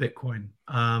cost of Bitcoin.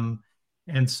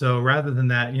 And so rather than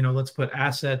that, let's put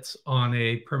assets on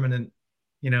a permanent,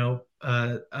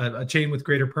 a chain with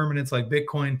greater permanence like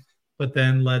Bitcoin, but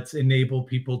then let's enable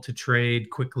people to trade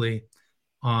quickly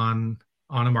on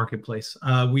a marketplace.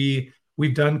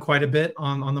 We've done quite a bit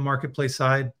on the marketplace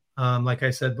side. Like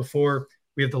I said before,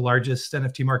 we have the largest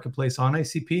NFT marketplace on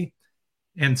ICP.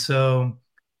 And so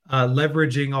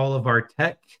leveraging all of our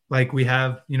tech, like we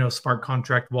have, smart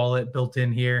contract wallet built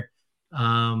in here,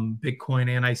 Bitcoin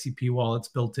and ICP wallets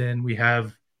built in. We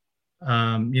have,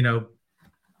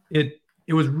 it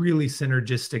was really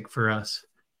synergistic for us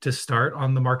to start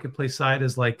on the marketplace side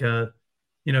as like a,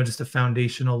 just a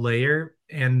foundational layer.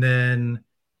 And then,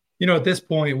 at this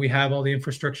point, we have all the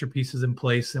infrastructure pieces in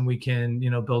place, and we can,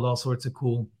 build all sorts of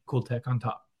cool tech on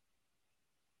top.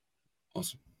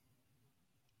 Awesome.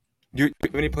 Do you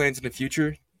have any plans in the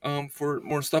future for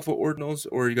more stuff with ordinals,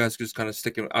 or are you guys just kind of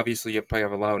sticking? Obviously, you probably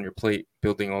have a lot on your plate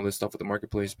building all this stuff with the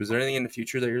marketplace. But is there anything in the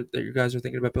future that you guys are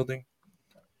thinking about building?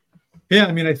 Yeah,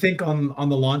 I mean, I think on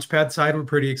the Launchpad side, we're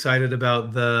pretty excited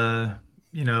about the,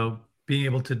 being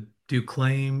able to do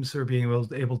claims or being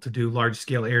able to do large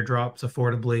scale airdrops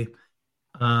affordably.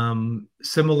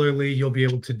 Similarly, you'll be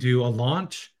able to do a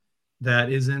launch that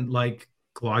isn't like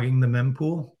clogging the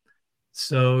mempool.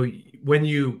 So when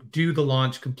you do the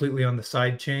launch completely on the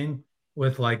side chain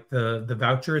with like the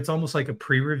voucher, it's almost like a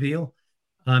pre-reveal.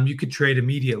 You could trade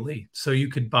immediately. So you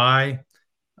could buy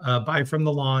from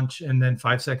the launch, and then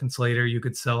 5 seconds later you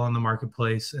could sell on the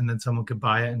marketplace, and then someone could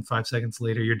buy it, and 5 seconds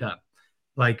later you're done.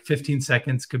 Like 15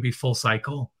 seconds could be full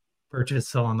cycle purchase,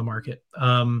 sell on the market.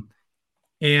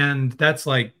 And that's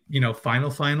like,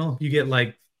 final. You get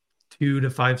like 2 to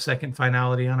 5 second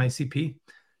finality on ICP.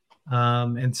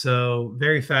 And so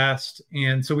very fast.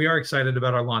 And so we are excited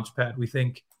about our Launchpad. We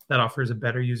think that offers a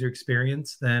better user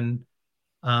experience than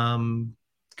current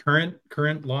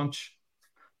launch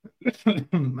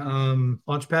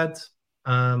Launchpads.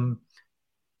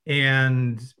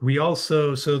 And we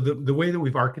also, so the way that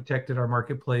we've architected our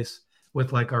marketplace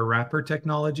with like our wrapper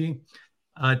technology,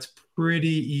 it's pretty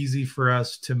easy for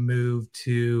us to move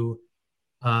to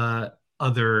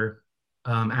other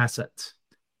assets.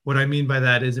 What I mean by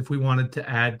that is if we wanted to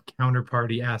add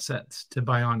counterparty assets to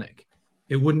Bionic,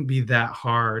 it wouldn't be that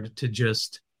hard to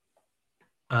just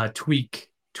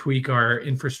tweak our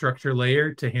infrastructure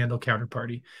layer to handle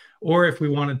counterparty. Or if we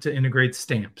wanted to integrate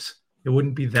stamps, it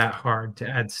wouldn't be that hard to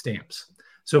add stamps.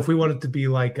 So if we wanted to be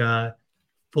like a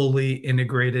fully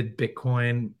integrated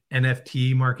Bitcoin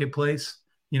NFT marketplace,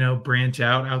 branch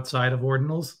out outside of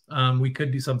ordinals, we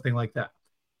could do something like that.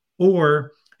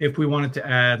 Or if we wanted to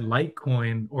add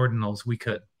Litecoin ordinals, we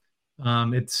could.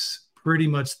 It's pretty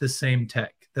much the same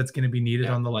tech that's going to be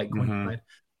needed on the Litecoin side.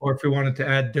 Or if we wanted to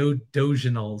add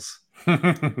Doginals.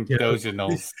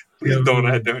 Doginals. Don't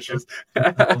add Doges.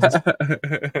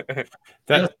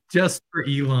 just for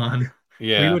Elon.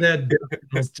 Yeah. We would add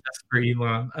Doginals just for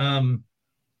Elon.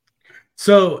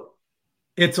 So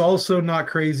it's also not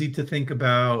crazy to think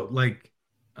about like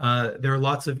there are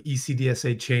lots of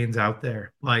ECDSA chains out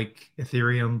there, like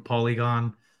Ethereum,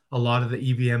 Polygon, a lot of the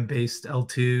EVM based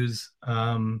L2s.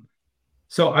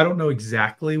 So I don't know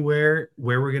exactly where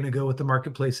we're going to go with the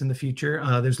marketplace in the future.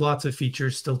 There's lots of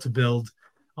features still to build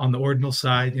on the ordinal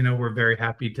side. We're very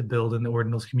happy to build in the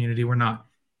ordinals community. We're not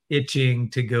itching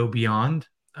to go beyond.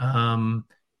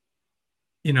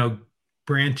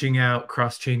 Branching out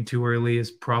cross-chain too early is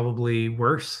probably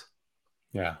worse.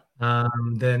 Yeah.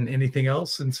 Than anything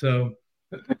else. And so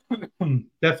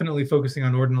definitely focusing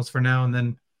on ordinals for now, and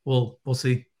then we'll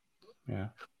see. Yeah.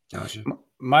 Gotcha.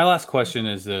 My last question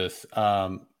is this.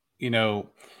 Ordinals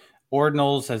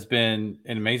has been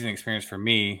an amazing experience for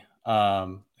me,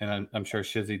 and I'm sure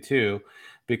Shizzy too,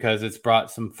 because it's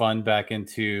brought some fun back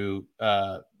into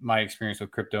my experience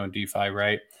with crypto and DeFi,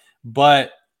 right?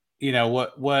 But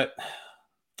what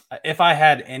if I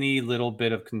had any little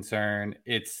bit of concern,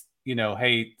 it's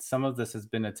hey, some of this has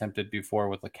been attempted before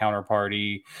with the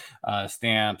counterparty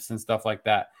stamps and stuff like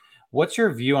that. What's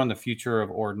your view on the future of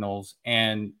ordinals?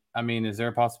 And I mean, is there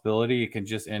a possibility it can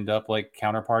just end up like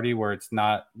counterparty where it's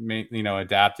not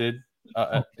adapted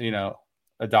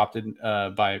adopted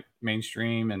by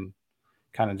mainstream and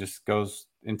kind of just goes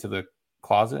into the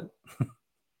closet?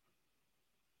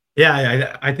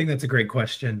 Yeah, I think that's a great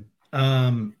question.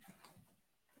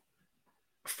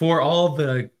 For all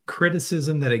the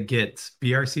criticism that it gets,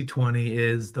 BRC20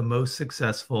 is the most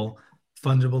successful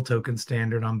fungible token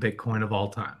standard on Bitcoin of all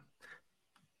time.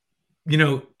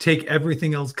 Take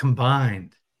everything else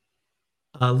combined.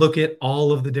 Look at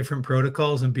all of the different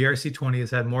protocols, and BRC20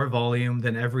 has had more volume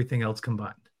than everything else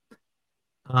combined.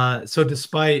 So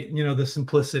despite, the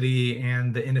simplicity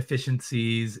and the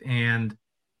inefficiencies and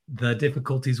the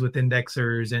difficulties with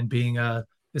indexers and being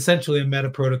essentially a meta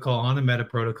protocol on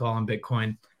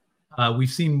Bitcoin, we've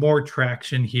seen more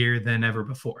traction here than ever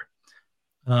before.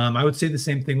 I would say the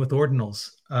same thing with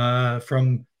ordinals.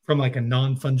 From like a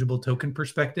non-fungible token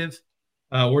perspective,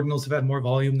 ordinals have had more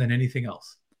volume than anything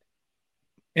else.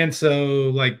 And so,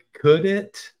 like, could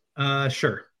it?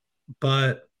 Sure.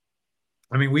 But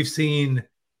I mean, we've seen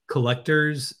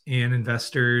collectors and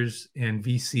investors and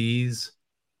VCs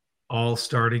all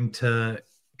starting to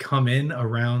come in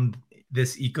around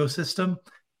this ecosystem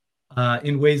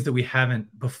in ways that we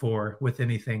haven't before with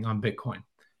anything on Bitcoin.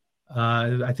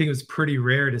 I think it was pretty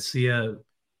rare to see a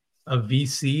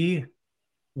VC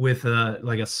with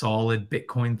a solid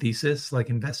Bitcoin thesis, like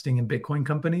investing in Bitcoin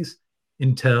companies,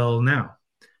 until now,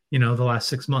 the last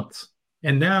 6 months.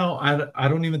 And now I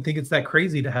don't even think it's that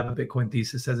crazy to have a Bitcoin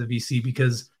thesis as a VC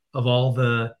because of all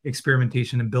the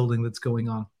experimentation and building that's going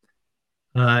on.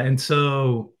 And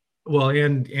so, well,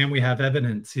 and we have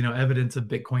evidence of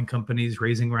Bitcoin companies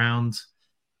raising rounds.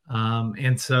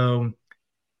 And so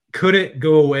could it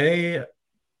go away?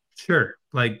 Sure.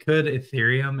 Like, could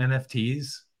Ethereum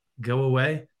NFTs go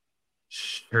away?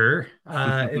 Sure.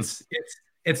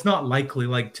 It's not likely.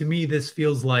 Like, to me, this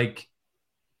feels like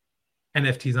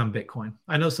NFTs on Bitcoin.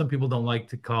 I know some people don't like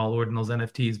to call ordinals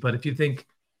NFTs, but if you think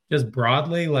just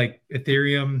broadly, like,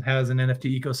 Ethereum has an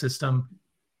NFT ecosystem,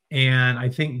 and I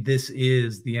think this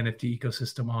is the NFT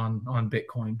ecosystem on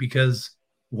Bitcoin, because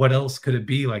what else could it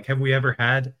be? Like, have we ever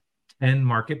had 10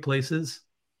 marketplaces?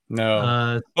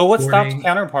 No. But what stopped supporting-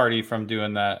 Counterparty from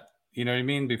doing that? You know what I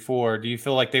mean? Before, do you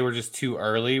feel like they were just too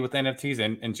early with NFTs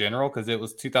in general? Because it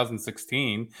was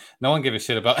 2016. No one gave a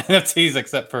shit about NFTs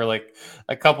except for like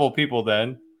a couple of people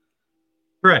then.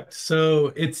 Correct.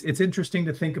 So it's interesting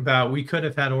to think about. We could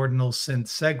have had ordinals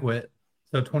since SegWit.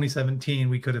 So 2017,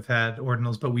 we could have had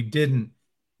ordinals, but we didn't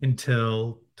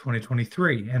until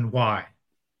 2023. And why?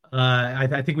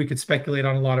 I think we could speculate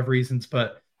on a lot of reasons,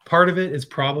 but part of it is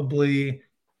probably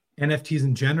NFTs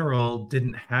in general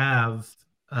didn't have,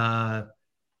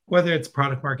 whether it's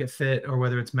product market fit or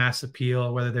whether it's mass appeal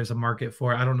or whether there's a market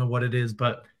for it. I don't know what it is,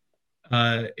 but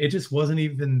it just wasn't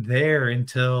even there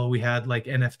until we had like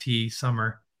NFT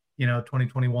summer,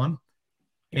 2021.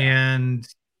 Yeah. And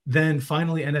then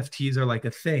finally NFTs are like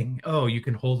a thing. Oh, you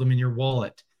can hold them in your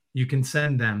wallet. You can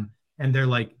send them, and they're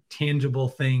like tangible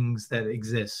things that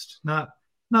exist. Not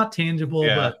tangible,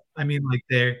 Yeah. but I mean, like,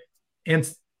 they're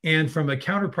and from a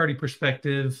counterparty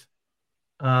perspective,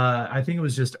 I think it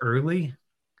was just early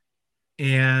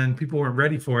and people weren't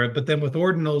ready for it. But then with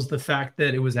ordinals, the fact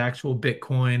that it was actual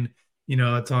Bitcoin,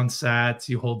 it's on sats,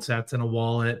 you hold sats in a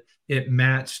wallet, it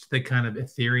matched the kind of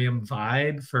Ethereum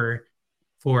vibe for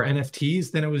NFTs.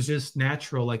 Then it was just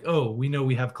natural. Like, oh, we know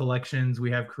we have collections,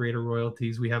 we have creator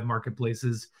royalties, we have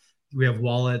marketplaces, we have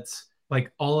wallets,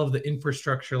 like all of the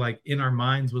infrastructure, like in our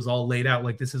minds was all laid out.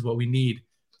 Like, this is what we need.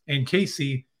 And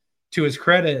Casey, to his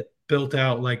credit, built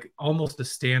out like almost a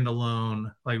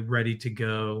standalone, like ready to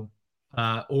go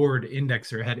ORD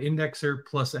indexer. It had indexer,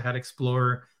 plus it had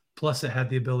Explorer, plus it had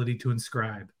the ability to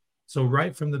inscribe. So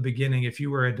right from the beginning, if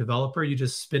you were a developer, you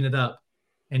just spin it up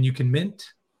and you can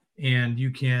mint and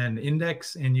you can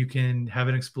index and you can have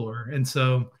an Explorer. And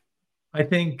so I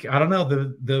think, I don't know,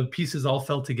 the pieces all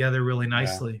fell together really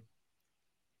nicely. Yeah.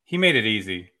 He made it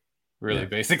easy, really, Yeah.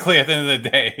 basically, at the end of the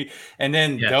day. And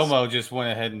then Yes. Domo just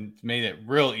went ahead and made it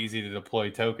real easy to deploy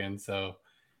tokens. So,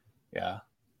 yeah.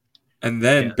 And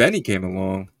then Yes. Benny came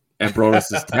along and brought us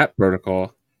this TAP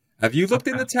protocol. Have you looked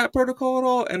into TAP protocol at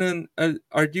all? And then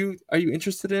are you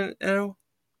interested in it at all?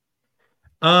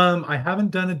 I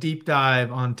haven't done a deep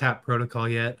dive on TAP protocol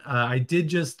yet. I did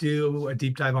just do a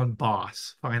deep dive on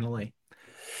Boss finally.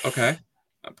 Okay.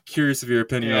 I'm curious of your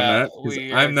opinion on Yeah, that because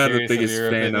we are I'm not the curious of biggest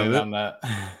your fan of opinion it. on that.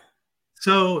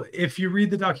 So if you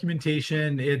read the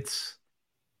documentation, it's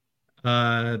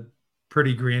uh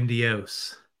pretty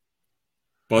grandiose.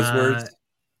 Uh Buzzwords.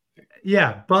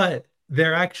 yeah, but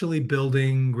they're actually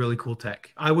building really cool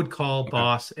tech. I would call Okay.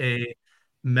 Boss a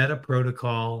meta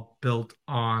protocol built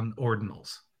on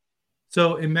ordinals.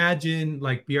 So imagine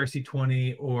like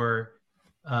BRC20 or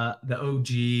the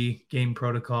OG game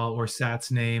protocol or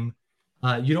SAT's name.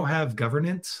 You don't have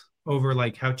governance over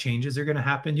like how changes are going to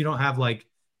happen. You don't have like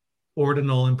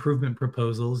ordinal improvement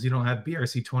proposals. You don't have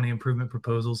BRC20 improvement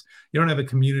proposals. You don't have a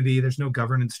community. There's no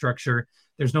governance structure.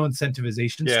 There's no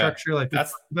incentivization Yeah, structure like we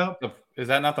that's talked about. is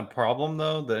that not the problem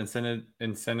though? The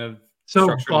incentive So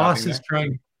structure not being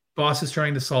there. Boss is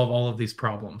trying to solve all of these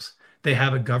problems. They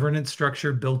have a governance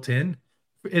structure built in.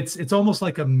 It's almost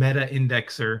like a meta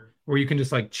indexer where you can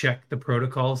just like check the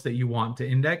protocols that you want to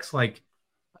index. Like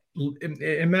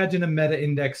imagine a meta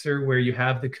indexer where you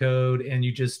have the code and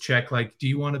you just check like, do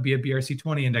you want to be a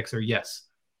BRC20 indexer? Yes.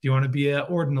 Do you want to be a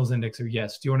ordinals indexer?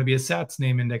 Yes. Do you want to be a SATS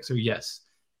name indexer? Yes.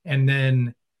 And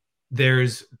then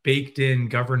there's baked in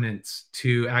governance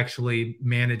to actually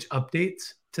manage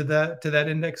updates to that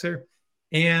indexer.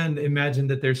 And imagine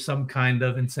that there's some kind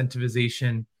of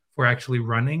incentivization for actually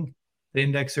running the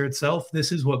indexer itself.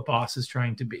 This is what Boss is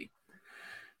trying to be.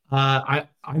 I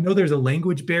know there's a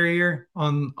language barrier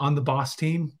on the Boss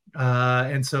team,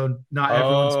 and so not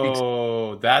everyone speaks.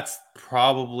 Oh, that's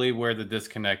probably where the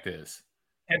disconnect is.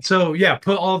 And so yeah,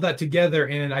 put all of that together,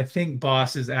 and I think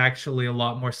Boss is actually a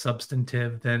lot more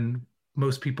substantive than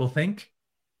most people think.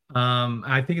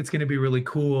 I think it's going to be really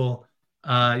cool.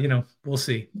 We'll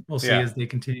see. We'll see Yeah. as they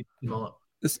continue to develop.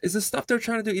 Is the stuff they're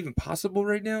trying to do even possible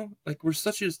right now? Like we're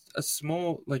such a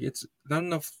small, like it's not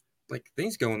enough like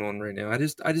things going on right now. I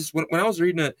just when I was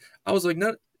reading it, I was like,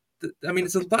 not. I mean,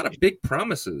 it's a lot of big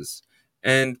promises,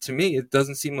 and to me, it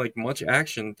doesn't seem like much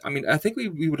action. I mean, I think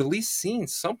we would at least seen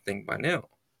something by now.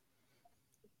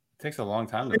 It takes a long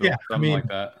time to build Yeah, something like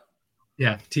that.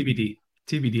 Yeah, TBD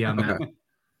on that. Okay.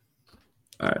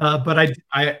 All right.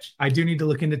 But I do need to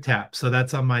look into TAP, so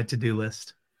that's on my to-do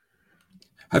list.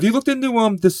 Have you looked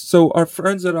into this? So our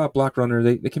friends at Block Runner,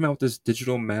 they came out with this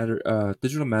digital matter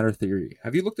theory.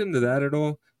 Have you looked into that at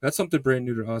all? That's something brand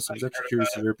new to us. I was actually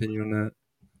curious of your opinion on that.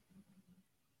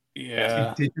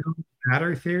 Yeah. Digital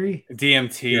matter theory?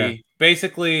 DMT. Yeah.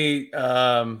 Basically, it's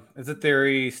a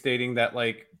theory stating that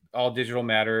like all digital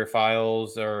matter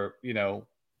files are,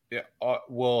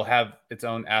 will have its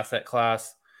own asset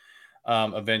class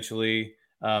eventually,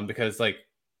 because like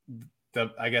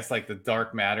I guess like the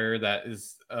dark matter that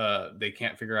is they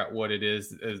can't figure out what it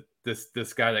is.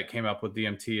 This guy that came up with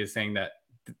DMT is saying that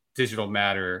digital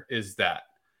matter is that.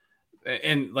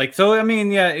 And like, so I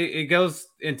mean, yeah, it goes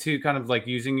into kind of like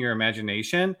using your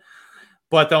imagination,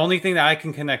 but the only thing that I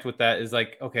can connect with that is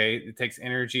like, okay, it takes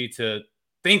energy to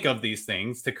think of these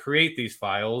things, to create these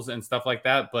files and stuff like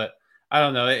that. But I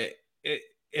don't know,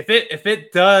 if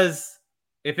it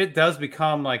does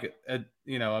become like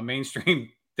a mainstream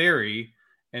theory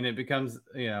and it becomes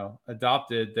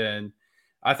adopted, then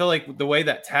I feel like the way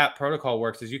that TAP protocol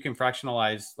works is you can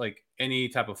fractionalize like any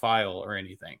type of file or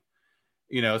anything.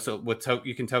 So with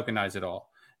you can tokenize it all.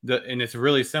 And it's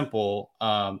really simple.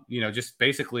 Just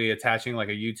basically attaching like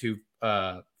a YouTube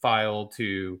file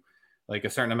to like a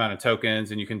certain amount of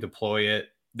tokens, and you can deploy it.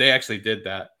 They actually did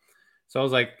that. So I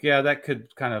was like, yeah, that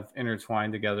could kind of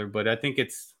intertwine together. But I think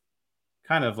it's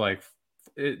kind of like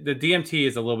the DMT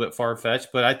is a little bit far fetched.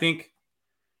 But I think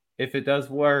if it does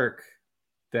work,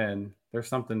 then there's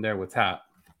something there with TAP.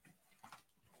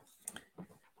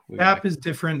 TAP is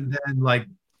different than like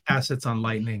assets on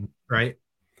Lightning, right?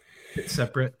 It's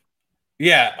separate.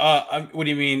 Yeah. What do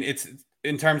you mean? It's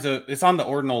in terms of it's on the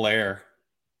ordinal layer.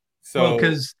 So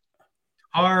because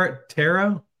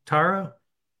Taro,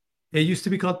 it used to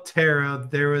be called Taro.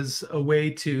 There was a way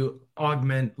to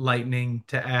augment Lightning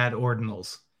to add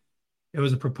ordinals. It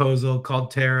was a proposal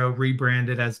called Taro,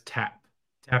 rebranded as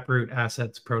Taproot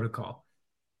Assets Protocol.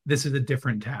 This is a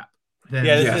different TAP.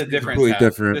 This is a different completely TAP.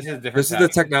 different. This is different. This is the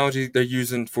technology they're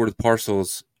using for the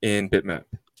parcels in Bitmap.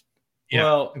 Yeah.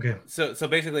 Well, okay. So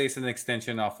basically, it's an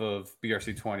extension off of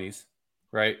BRC20s,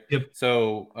 right? Yep.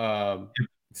 So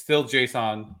still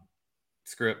JSON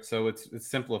script, so it's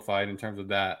simplified in terms of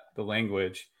that, the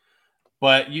language.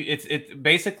 But it's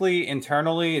basically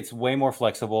internally, it's way more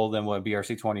flexible than what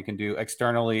BRC20 can do.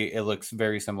 Externally, it looks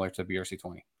very similar to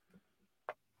BRC20.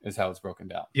 Is how it's broken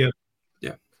down. Yep.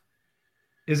 Yeah.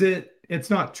 Is it? It's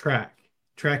not Track.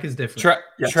 Track is different.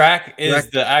 Track is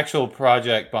the actual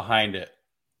project behind it.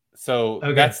 So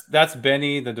Okay. that's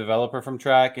Benny, the developer from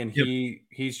Track, and Yep.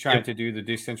 he's trying to do the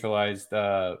decentralized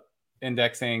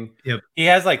indexing. Yep. He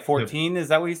has like 14. Is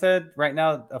that what he said right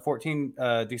now? 14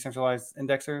 decentralized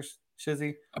indexers,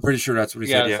 Shizzy? I'm pretty sure that's what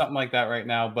he said. Yeah. Something like that right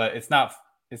now. But it's not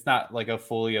like a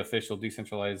fully official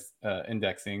decentralized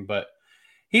indexing. But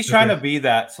he's trying to be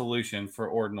that solution for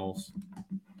ordinals.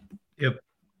 Yep.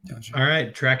 Gotcha. All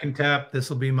right, Track and Tap.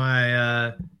 This will be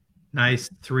my nice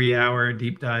 3-hour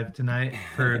deep dive tonight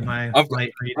for my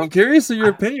light read. I'm curious of your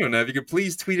opinion on that. If you could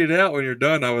please tweet it out when you're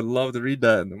done, I would love to read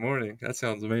that in the morning. That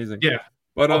sounds amazing. Yeah,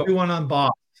 but I'll do one on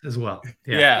Bob as well.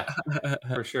 Yeah,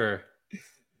 for sure.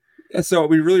 Yeah, so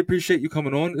we really appreciate you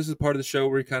coming on. This is part of the show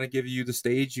where we kind of give you the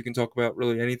stage. You can talk about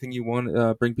really anything you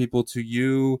want, bring people to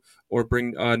you, or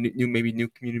bring new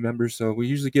community members. So we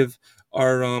usually give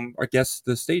our guests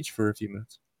the stage for a few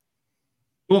minutes.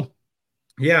 Cool.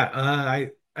 Yeah,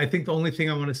 I think the only thing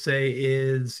I want to say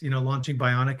is, launching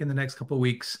Bionic in the next couple of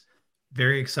weeks.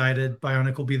 Very excited.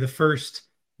 Bionic will be the first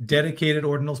dedicated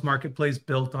ordinals marketplace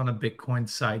built on a Bitcoin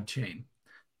sidechain.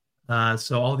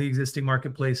 So all the existing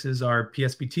marketplaces are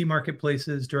PSBT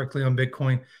marketplaces directly on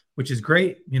Bitcoin, which is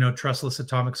great, trustless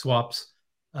atomic swaps,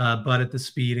 but at the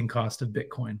speed and cost of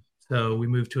Bitcoin. So we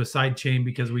moved to a side chain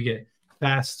because we get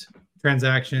fast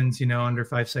transactions, under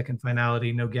 5-second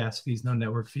finality, no gas fees, no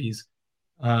network fees,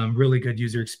 really good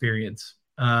user experience.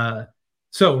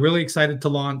 So really excited to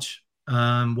launch.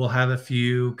 We'll have a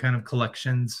few kind of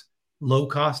collections, low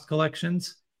cost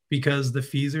collections, because the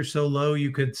fees are so low.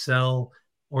 You could sell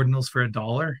ordinals for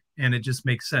 $1, and it just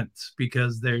makes sense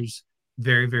because there's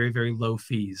very, very, very low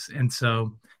fees. And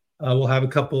so we'll have a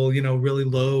couple, really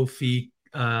low fee,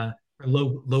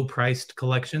 low priced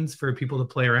collections for people to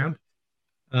play around.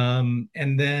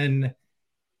 And then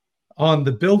on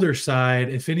the builder side,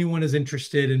 if anyone is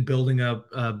interested in building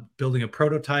a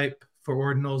prototype for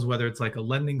ordinals, whether it's like a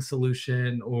lending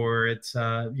solution or it's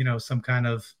some kind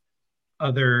of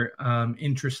other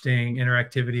interesting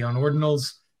interactivity on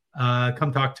ordinals,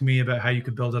 come talk to me about how you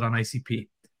could build it on ICP.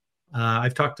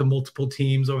 I've talked to multiple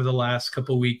teams over the last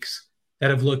couple of weeks that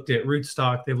have looked at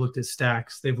rootstock, they've looked at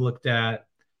stacks, they've looked at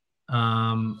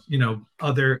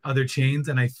other chains,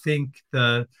 and I think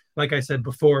like I said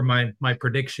before, my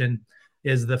prediction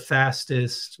is the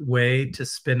fastest way to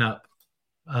spin up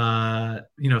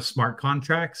smart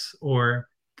contracts, or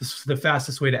the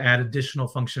fastest way to add additional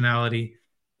functionality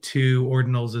to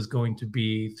ordinals is going to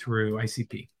be through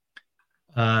ICP.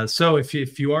 So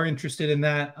if you are interested in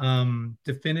that,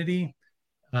 Dfinity,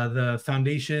 the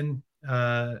foundation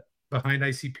behind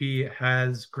ICP,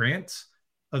 has grants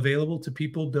available to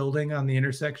people building on the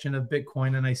intersection of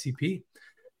Bitcoin and ICP.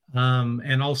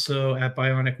 And also at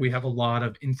Bionic, we have a lot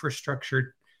of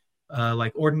infrastructure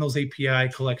like Ordinals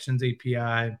API, Collections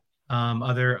API,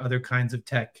 other kinds of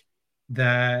tech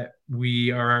that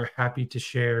we are happy to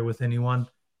share with anyone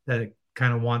that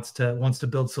kind of wants to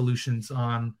build solutions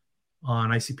on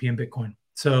ICP and Bitcoin.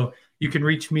 So you can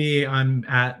reach me. I'm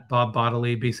at Bob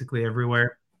Bodily basically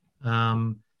everywhere.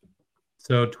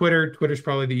 So Twitter's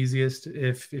probably the easiest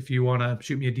if you want to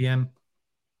shoot me a DM.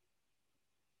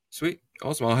 Sweet.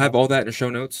 Awesome. I'll have all that in the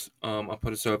show notes. I'll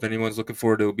put it so if anyone's looking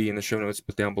for it, it'll be in the show notes,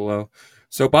 put down below.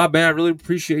 So Bob, man, I really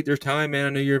appreciate your time, man. I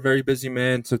know you're a very busy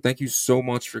man. So thank you so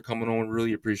much for coming on.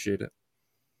 Really appreciate it.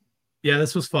 Yeah,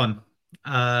 this was fun.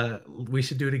 We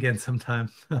should do it again sometime.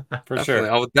 For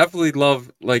sure. I would definitely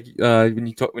love when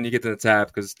you get to the tab,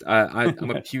 because I'm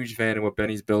a huge fan of what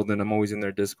Benny's building. I'm always in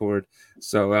their Discord.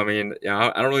 So I mean,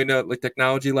 I don't really know like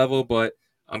technology level, but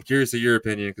I'm curious of your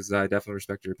opinion because I definitely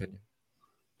respect your opinion.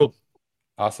 Cool.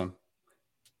 Awesome.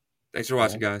 Thanks for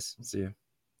watching, guys. See you.